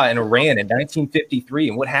Shah in Iran in 1953.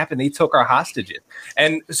 And what happened? They took our hostages.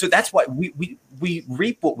 And so that's why we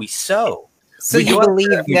reap what we sow. So you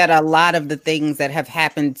believe that a lot of the things that have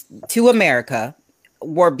happened to America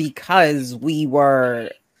were because we were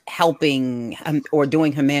helping or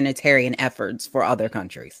doing humanitarian efforts for other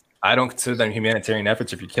countries? I don't consider them humanitarian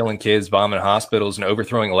efforts if you're killing kids, bombing hospitals, and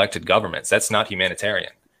overthrowing elected governments. That's not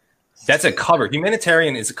humanitarian. That's a cover.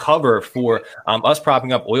 Humanitarian is a cover for us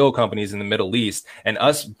propping up oil companies in the Middle East and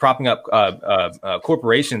us propping up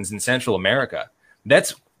corporations in Central America.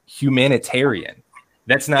 That's humanitarian.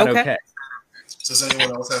 That's not okay. So does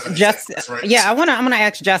anyone else have any Justice? Yeah, I'm gonna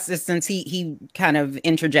ask Justice, since he kind of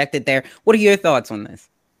interjected there. What are your thoughts on this?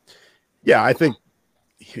 Yeah, I think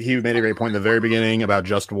he made a great point in the very beginning about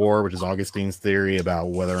just war, which is Augustine's theory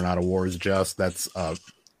about whether or not a war is just. That's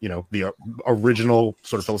the original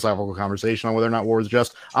sort of philosophical conversation on whether or not war is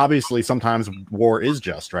just. Obviously, sometimes war is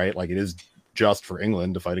just, right? Like it is just for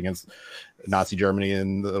England to fight against Nazi Germany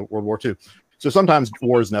in the World War II. So sometimes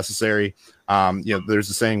war is necessary. There's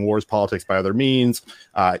the saying, war is politics by other means.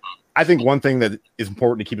 I think one thing that is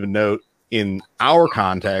important to keep in note in our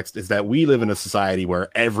context is that we live in a society where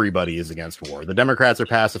everybody is against war. The Democrats are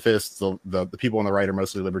pacifists. The people on the right are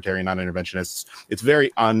mostly libertarian, non-interventionists. It's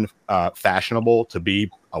very unfashionable to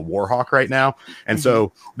be a war hawk right now. And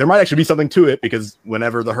so there might actually be something to it, because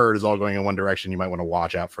whenever the herd is all going in one direction, you might want to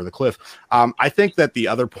watch out for the cliff. I think that the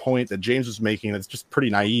other point that James was making that's just pretty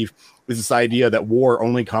naive is this idea that war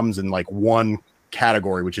only comes in like one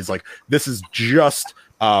category, which is like, this is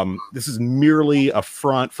merely a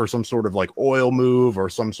front for some sort of like oil move or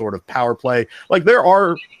some sort of power play. Like there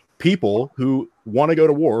are people who want to go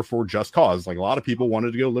to war for just cause. Like a lot of people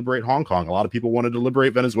wanted to go liberate Hong Kong. A lot of people wanted to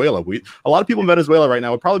liberate Venezuela. A lot of people in Venezuela right now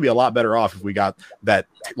would probably be a lot better off if we got that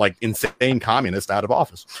like insane communist out of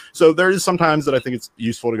office. So there is sometimes that I think it's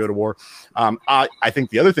useful to go to war. I think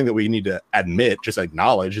the other thing that we need to just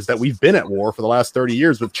acknowledge, is that we've been at war for the last 30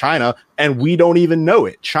 years with China, and we don't even know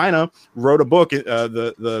it. China wrote a book,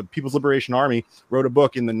 the People's Liberation Army wrote a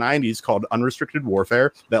book in the 90s called Unrestricted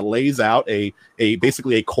Warfare that lays out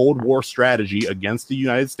basically a Cold War strategy against the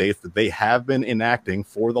United States that they have been enacting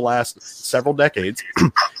for the last several decades.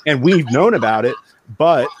 And we've known about it,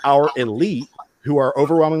 but our elite, who are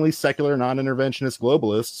overwhelmingly secular, non-interventionist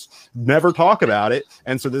globalists, never talk about it.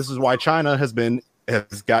 And so this is why China has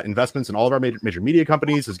got investments in all of our major media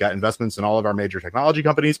companies, has got investments in all of our major technology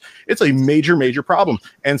companies. It's a major problem.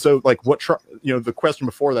 And so like the question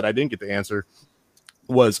before that I didn't get to answer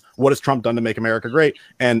was, what has Trump done to make America great?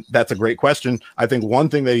 And that's a great question. I think one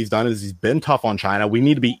thing that he's done is he's been tough on China. We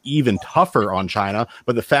need to be even tougher on China.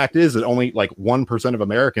 But the fact is that only like 1% of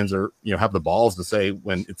Americans have the balls to say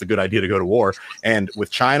when it's a good idea to go to war. And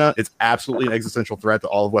with China, it's absolutely an existential threat to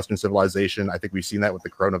all of Western civilization. I think we've seen that with the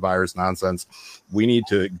coronavirus nonsense. We need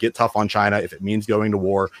to get tough on China. If it means going to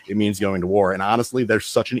war, it means going to war. And honestly, there's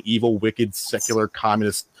such an evil, wicked, secular,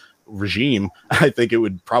 communist regime. I think it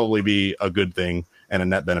would probably be a good thing and a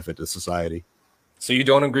net benefit to society. So you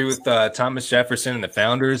don't agree with Thomas Jefferson and the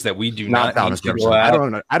founders that we do not Thomas need to Jefferson. go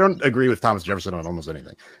out? I don't agree with Thomas Jefferson on almost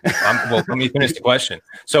anything. Well, let me finish the question.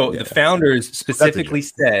 So the founders specifically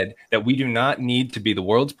said that we do not need to be the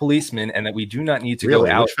world's policemen, and that we do not need to go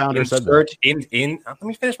out and search in. Let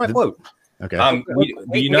me finish my quote. Okay.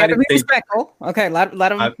 The United States. Respectful. Okay.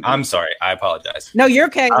 Let him. I'm sorry. I apologize. No, you're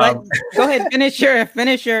okay. Go ahead. Finish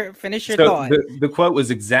your thought. The quote was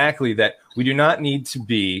exactly that: we do not need to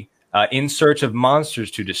be in search of monsters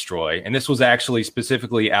to destroy. And this was actually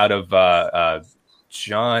specifically out of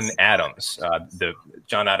John Adams,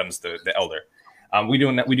 the elder. We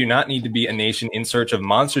do not need to be a nation in search of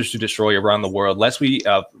monsters to destroy around the world, lest we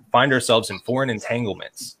find ourselves in foreign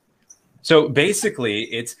entanglements. So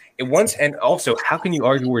basically, and also, how can you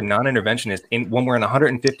argue we're non-interventionist when we're in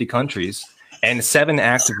 150 countries and 7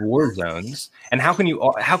 active war zones? And how can you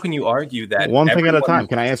argue that? One thing at a time.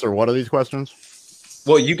 Can I answer one of these questions?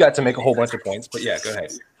 Well, you got to make a whole bunch of points, but yeah, go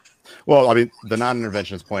ahead. Well, I mean, the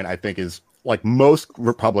non-interventionist point, I think, is like most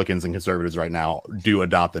Republicans and conservatives right now do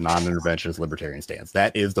adopt the non-interventionist libertarian stance.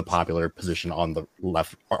 That is the popular position on the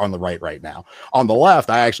left, or on the right now. On the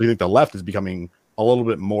left, I actually think the left is becoming a little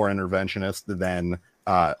bit more interventionist than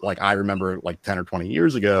like I remember like 10 or 20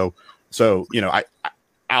 years ago. So, I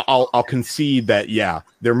I'll concede that, yeah,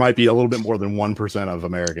 there might be a little bit more than 1% of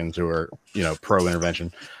Americans who are,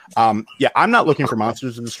 pro-intervention. Yeah, I'm not looking for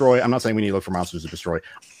monsters to destroy. I'm not saying we need to look for monsters to destroy.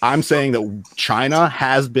 I'm saying that China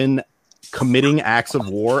has been committing acts of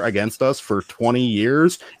war against us for 20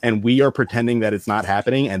 years, and we are pretending that it's not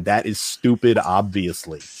happening, and that is stupid,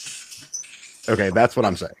 obviously. Okay, that's what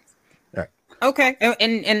I'm saying. All right. Okay,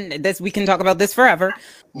 and this, we can talk about this forever,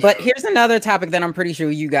 but here's another topic that I'm pretty sure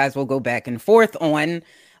you guys will go back and forth on.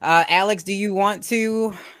 Alex, do you want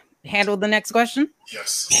to handle the next question?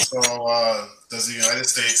 Yes. So, does the United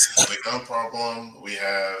States have a gun problem? We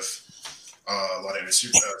have a lot of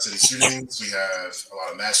city shootings. We have a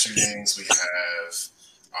lot of mass shootings. We have,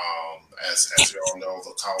 as we all know,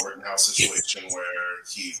 the Kyle Rittenhouse situation where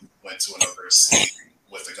he went to another city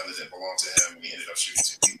with a gun that didn't belong to him, and he ended up shooting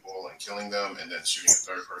 2 people and killing them, and then shooting a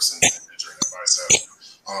third person and injuring him by himself.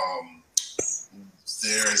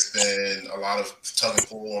 There's been a lot of tug and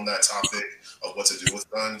pull on that topic of what to do with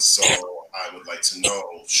guns, so I would like to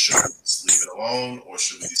know, should we just leave it alone, or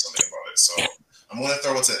should we do something about it? So I'm going to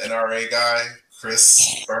throw it to the NRA guy,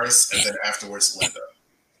 Chris, first, and then afterwards, Linda.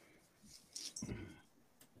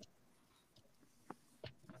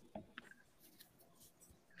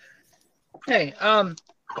 Hey,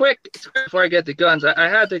 quick before I get the guns, I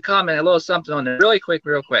had to comment a little something on it,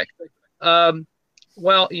 real quick.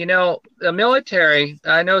 Well, the military,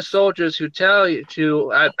 I know soldiers who tell you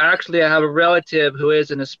to, I have a relative who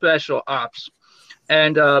is in a special ops,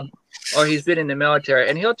 and or he's been in the military,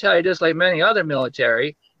 and he'll tell you, just like many other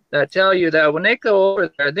military, that tell you that when they go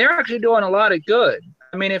over there, they're actually doing a lot of good.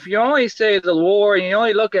 I mean, if you only say the war and you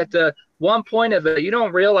only look at the one point of it, you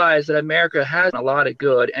don't realize that America has a lot of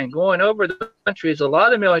good. And going over the countries, a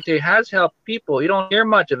lot of military has helped people. You don't hear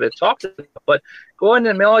much of it talked about, but going to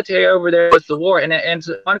the military over there with the war. And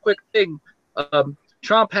one quick thing,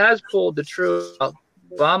 Trump has pulled the troops out.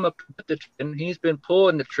 Obama, and he's been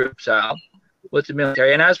pulling the troops out with the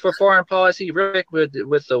military. And as for foreign policy, Rick, with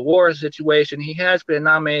the war situation, he has been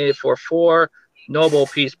nominated for 4 Nobel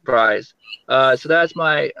Peace Prize. So that's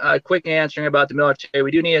my quick answering about the military.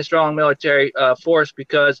 We do need a strong military force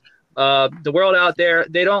because the world out there,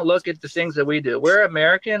 they don't look at the things that we do. We're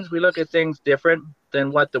Americans. We look at things different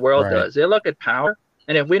than what the world does. They look at power.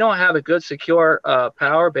 And if we don't have a good, secure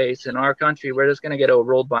power base in our country, we're just going to get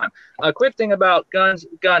overruled by them. A quick thing about guns.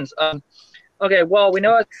 Okay, well, we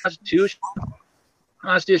know it's Constitution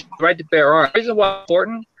right to bear arms. The reason why it's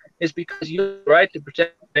important is because you have the right to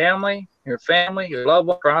protect your family, your loved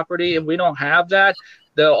one, property, and we don't have that.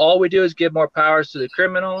 All we do is give more powers to the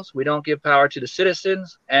criminals. We don't give power to the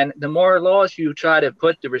citizens. And the more laws you try to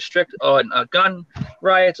put to restrict on gun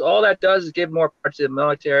rights, all that does is give more power to the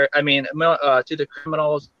military. I mean, to the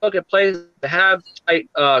criminals. Look at places that have tight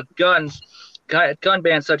gun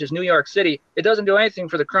bans, such as New York City. It doesn't do anything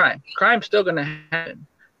for the crime. Crime's still going to happen.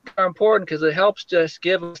 It's important because it helps just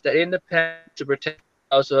give us that independence to protect.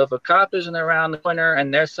 So if a cop isn't around the corner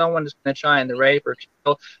and there's someone that's going to try and rape or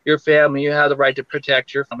kill your family, you have the right to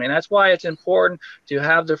protect your family. And that's why it's important to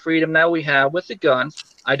have the freedom that we have with the guns.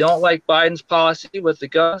 I don't like Biden's policy with the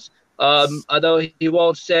guns, although he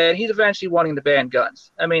won't say it. He's eventually wanting to ban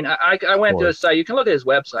guns. I mean, I went to his site. You can look at his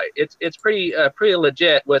website. It's pretty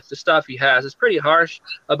legit with the stuff he has. It's pretty harsh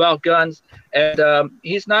about guns. And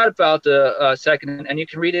he's not about the second, and you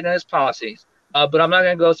can read it in his policies. But I'm not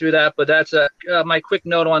going to go through that. But that's my quick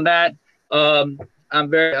note on that. I'm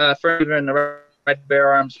very firm in the right to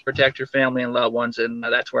bear arms, protect your family and loved ones, and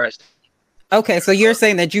that's where I stand. Okay, so you're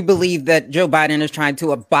saying that you believe that Joe Biden is trying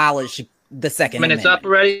to abolish the Second Amendment. It's up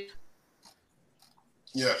already.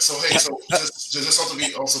 Yeah. So hey, just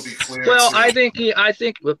also be clear. Well, I think.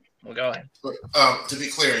 Well, go ahead. To be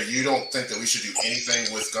clear, you don't think that we should do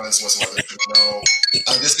anything with guns whatsoever? No.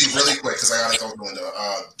 Just be really quick because I got to go to Linda.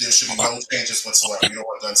 There should be no changes whatsoever. You don't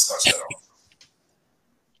want guns touched at all.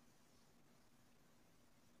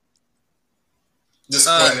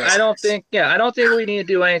 I don't think we need to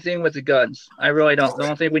do anything with the guns. I really don't. I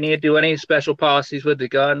don't think we need to do any special policies with the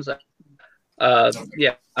guns.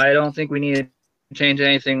 Yeah, I don't think we need to change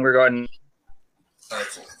anything regarding. All right,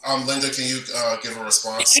 cool. Linda, can you give a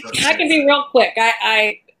response? I can be real quick.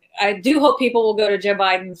 I do hope people will go to Joe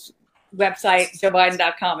Biden's website,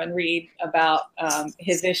 joebiden.com, and read about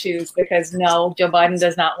his issues, because no, Joe Biden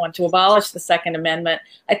does not want to abolish the Second Amendment.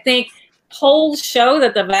 I think polls show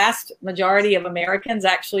that the vast majority of Americans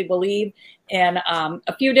actually believe in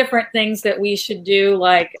a few different things that we should do,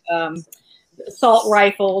 like assault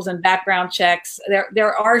rifles and background checks.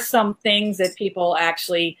 There are some things that people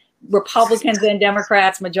actually Republicans and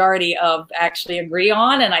Democrats majority of actually agree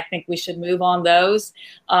on, and I think we should move on those.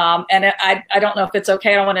 And I don't know if it's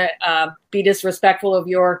okay. I don't want to be disrespectful of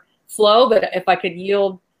your flow, but if I could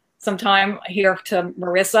yield some time here to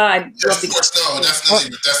Marissa, I'd love to. Of course, no,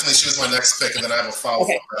 definitely. She was my next pick, and then I have a follow-up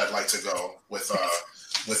that I'd like to go with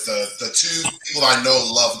the two people I know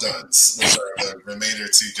love guns, which are the remainder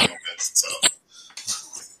two gentlemen. So.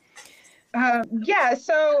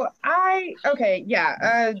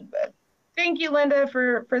 Thank you, Linda,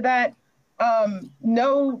 for that.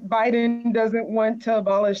 No, Biden doesn't want to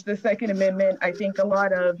abolish the Second Amendment. I think a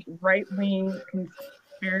lot of right-wing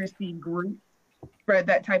conspiracy groups spread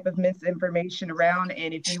that type of misinformation around.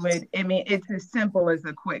 And if you would, I mean, it's as simple as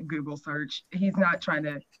a quick Google search. He's not trying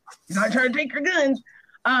to take your guns.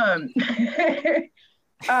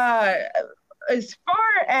 As far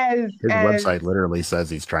as his website literally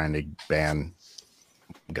says he's trying to ban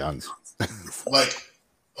guns.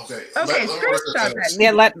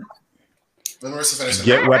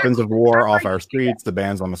 Get weapons of war off our streets. The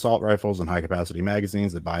bans on assault rifles and high-capacity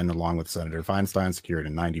magazines that Biden, along with Senator Feinstein, secured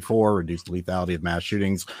in '94, reduced the lethality of mass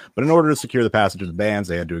shootings. But in order to secure the passage of the bans,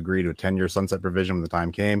 they had to agree to a 10-year sunset provision when the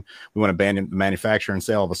time came. We want to ban the manufacture and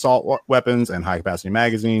sale of assault weapons and high-capacity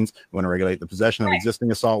magazines. We want to regulate the possession of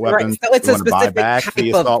existing assault weapons. So it's we a want to buy back specific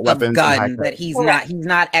the type assault of weapons. gun that he's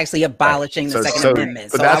not actually abolishing the Second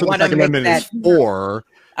Amendment. But So that's I what want the to Second make Amendment that is for.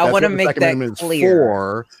 I want to make Second that Amendment clear.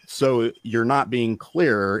 For, so you're not being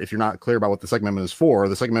clear if you're not clear about what the Second Amendment is for.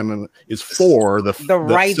 The Second Amendment is for the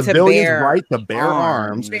right to civilians' bear right to bear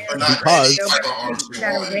arms because.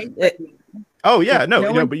 Oh yeah,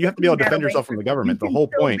 no, but you have to be able to defend yourself from the government. The whole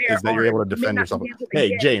point is that you're able to defend yourself.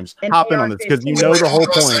 Hey, James, hop in on this because you know the whole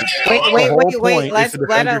point. Wait.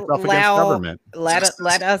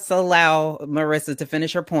 Let us allow Marissa to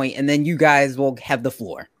finish her point, and then you guys will have the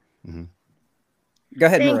floor. Mm-hmm. Go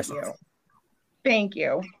ahead, Marissa. Thank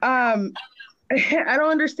you. I don't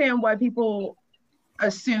understand why people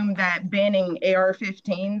assume that banning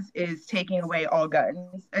AR-15s is taking away all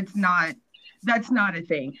guns. That's not a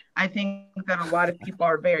thing. I think that a lot of people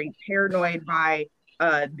are very paranoid by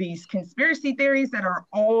these conspiracy theories that are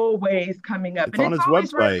always coming up. It's on his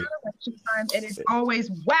website. Right around election time, and it's always,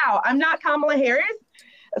 wow, I'm not Kamala Harris.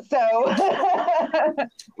 So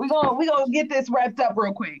we're gonna get this wrapped up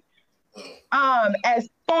real quick. As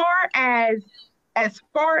far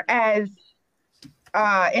as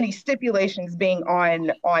any stipulations being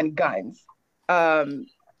on guns,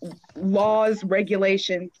 laws,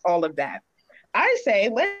 regulations, all of that, I say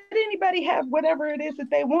let anybody have whatever it is that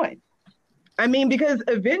they want. I mean, because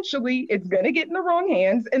eventually it's going to get in the wrong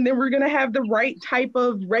hands, and then we're going to have the right type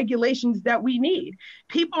of regulations that we need.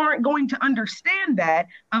 People aren't going to understand that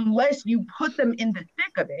unless you put them in the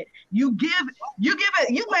thick of it. You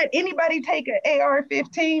let anybody take an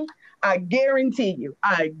AR-15. I guarantee you,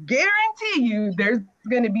 there's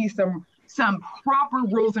going to be some proper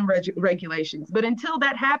rules and regulations. But until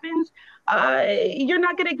that happens, you're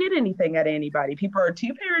not going to get anything out of anybody. People are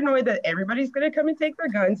too paranoid that everybody's going to come and take their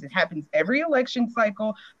guns. It happens every election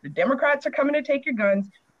cycle. The Democrats are coming to take your guns.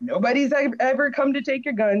 Nobody's ever come to take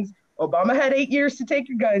your guns. Obama had 8 years to take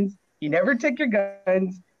your guns. He never took your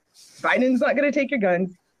guns. Biden's not going to take your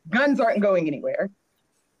guns. Guns aren't going anywhere.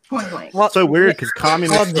 Point blank. Well, so weird because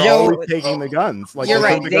communists are always taking the guns. Like they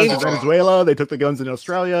took the guns in Venezuela, they took the guns in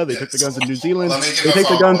Australia, they took the guns in New Zealand. They take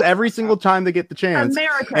the guns every single time they get the chance.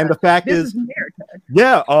 America. And the fact is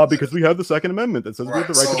because we have the Second Amendment that says we have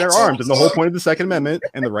the right to bear arms. And the whole point of the Second Amendment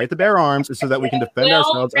and the right to bear arms is so that we can defend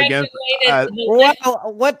ourselves against a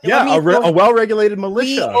well-regulated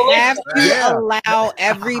militia. We have to allow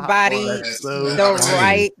everybody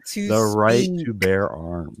the right to bear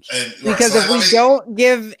arms. Because if we don't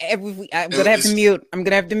give I'm gonna have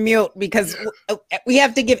to mute because we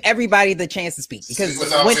have to give everybody the chance to speak, because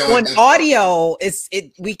when audio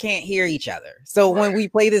we can't hear each other. So when we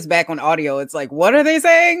play this back on audio, it's like, what are they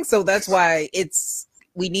saying? So that's why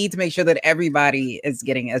we need to make sure that everybody is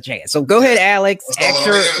getting a chance. So go ahead, Alex. Let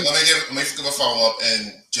me give a follow-up,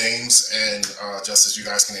 and James and Justice, you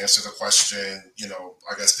guys can answer the question.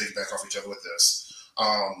 I guess piggyback off each other with this.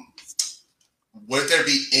 Would there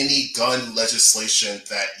be any gun legislation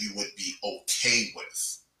that you would be okay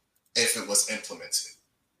with if it was implemented?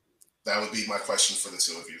 That would be my question for the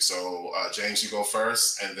two of you. So, James, you go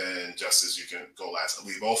first, and then Justice, you can go last.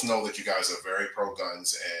 We both know that you guys are very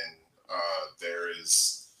pro-guns, and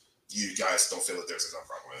you guys don't feel that there's a gun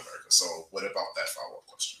problem in America. So, what about that follow-up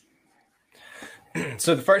question?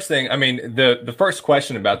 So the first thing, the first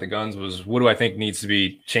question about the guns was, what do I think needs to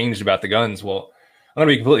be changed about the guns? Well, I'm going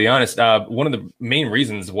to be completely honest. One of the main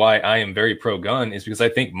reasons why I am very pro-gun is because I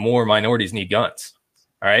think more minorities need guns.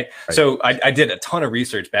 All right. So I did a ton of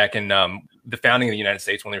research back in the founding of the United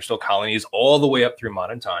States when they were still colonies, all the way up through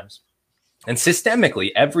modern times. And systemically,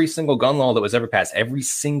 every single gun law that was ever passed, every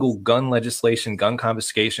single gun legislation, gun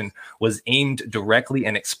confiscation was aimed directly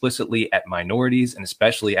and explicitly at minorities and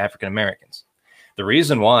especially African Americans. The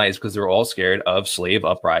reason why is because they were all scared of slave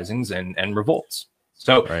uprisings and revolts.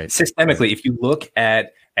 So systemically, if you look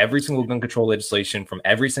at every single gun control legislation from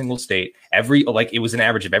every single state, it was an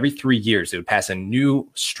average of every 3 years, they would pass a new,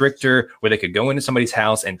 stricter, where they could go into somebody's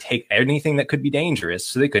house and take anything that could be dangerous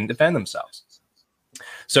so they couldn't defend themselves.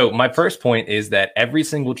 So my first point is that every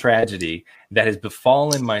single tragedy that has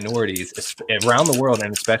befallen minorities around the world,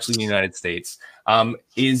 and especially in the United States,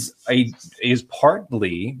 is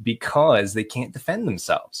partly because they can't defend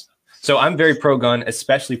themselves. So I'm very pro-gun,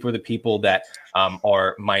 especially for the people that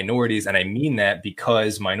are minorities, and I mean that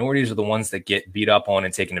because minorities are the ones that get beat up on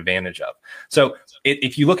and taken advantage of. So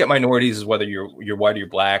if you look at minorities, whether you're white or you're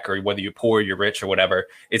black, or whether you're poor, you're rich, or whatever,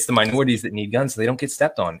 it's the minorities that need guns so they don't get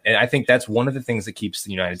stepped on. And I think that's one of the things that keeps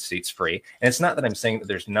the United States free. And it's not that I'm saying that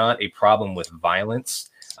there's not a problem with violence,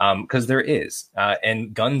 because there is,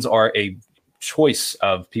 and guns are a choice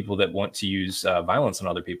of people that want to use violence on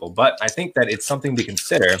other people. But I think that it's something to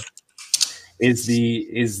consider. Is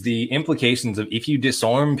the implications of if you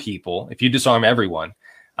disarm people, if you disarm everyone,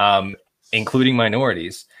 including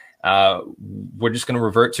minorities, we're just going to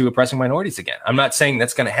revert to oppressing minorities again. I'm not saying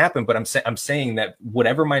that's going to happen, but I'm saying that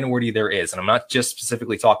whatever minority there is, and I'm not just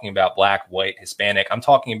specifically talking about black, white, Hispanic. I'm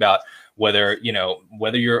talking about whether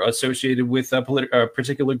you're associated with a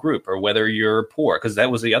particular group or whether you're poor, because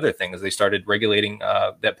that was the other thing, is they started regulating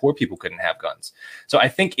that poor people couldn't have guns. So I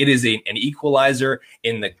think it is an equalizer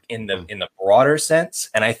in the broader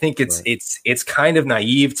sense, and I think it's kind of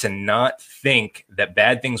naive to not think that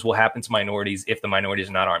bad things will happen to minorities if the minorities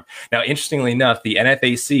are not armed. Now, interestingly enough, the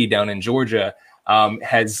NFAC down in Georgia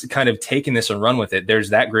has kind of taken this and run with it. There's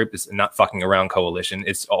that group, is Not Fucking Around Coalition.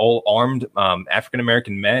 It's all armed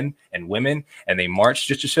African-American men and women, and they march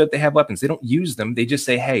just to show that they have weapons. They don't use them. They just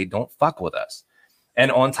say, hey, don't fuck with us.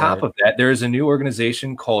 And on top of that, there is a new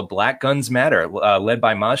organization called Black Guns Matter, led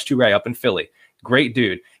by Maj Toure up in Philly. Great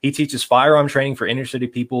dude. He teaches firearm training for inner city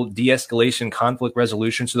people, de-escalation, conflict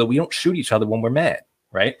resolution, so that we don't shoot each other when we're mad.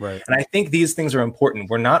 Right. And I think these things are important.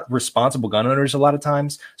 We're not responsible gun owners a lot of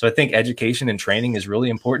times. So I think education and training is really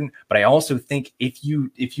important. But I also think if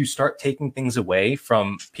you start taking things away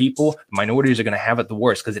from people, minorities are going to have it the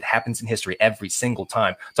worst, because it happens in history every single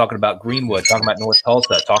time. Talking about Greenwood, talking about North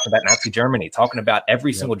Tulsa, talking about Nazi Germany, talking about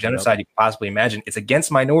every single genocide you could possibly imagine. It's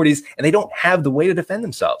against minorities, and they don't have the way to defend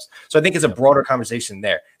themselves. So I think it's a broader conversation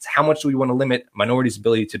there. It's how much do we want to limit minorities'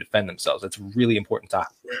 ability to defend themselves? That's a really important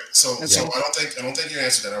topic. So I don't think you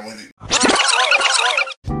answered that. I wanted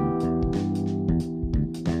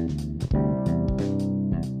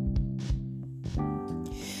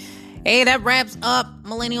Hey, that wraps up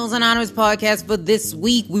Millennials Anonymous podcast for this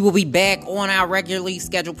week. We will be back on our regularly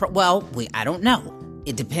scheduled I don't know.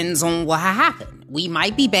 It depends on what happened. We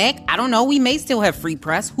might be back. I don't know. We may still have free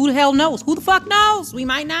press. Who the hell knows? Who the fuck knows? We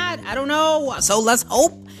might not. I don't know. So let's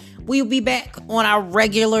hope we'll be back on our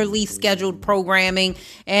regularly scheduled programming,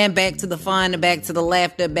 and back to the fun, back to the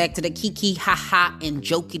laughter, back to the kiki, ha-ha, and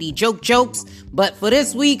jokety jokes. But for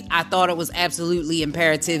this week, I thought it was absolutely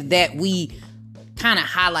imperative that we kind of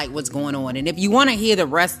highlight what's going on. And if you want to hear the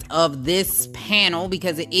rest of this panel,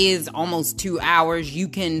 because it is almost 2 hours, you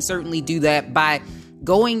can certainly do that by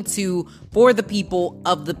going to For the People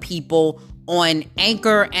of the People on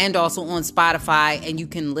Anchor and also on Spotify, and you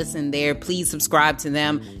can listen there. Please subscribe to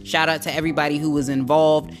them. Shout out to everybody who was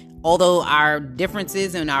involved. Although our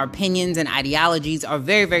differences and our opinions and ideologies are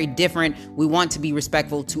very, very different, we want to be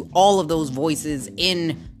respectful to all of those voices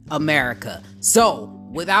in America. So,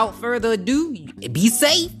 without further ado, be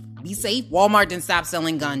safe. Be safe. Walmart didn't stop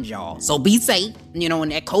selling guns, y'all. So be safe. And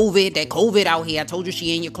that COVID out here. I told you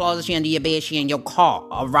she in your closet, she under your bed, she in your car.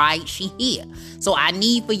 All right? She here. So I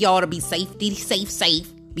need for y'all to be safe. Be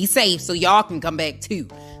safe so y'all can come back too.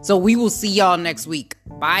 So we will see y'all next week.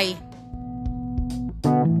 Bye.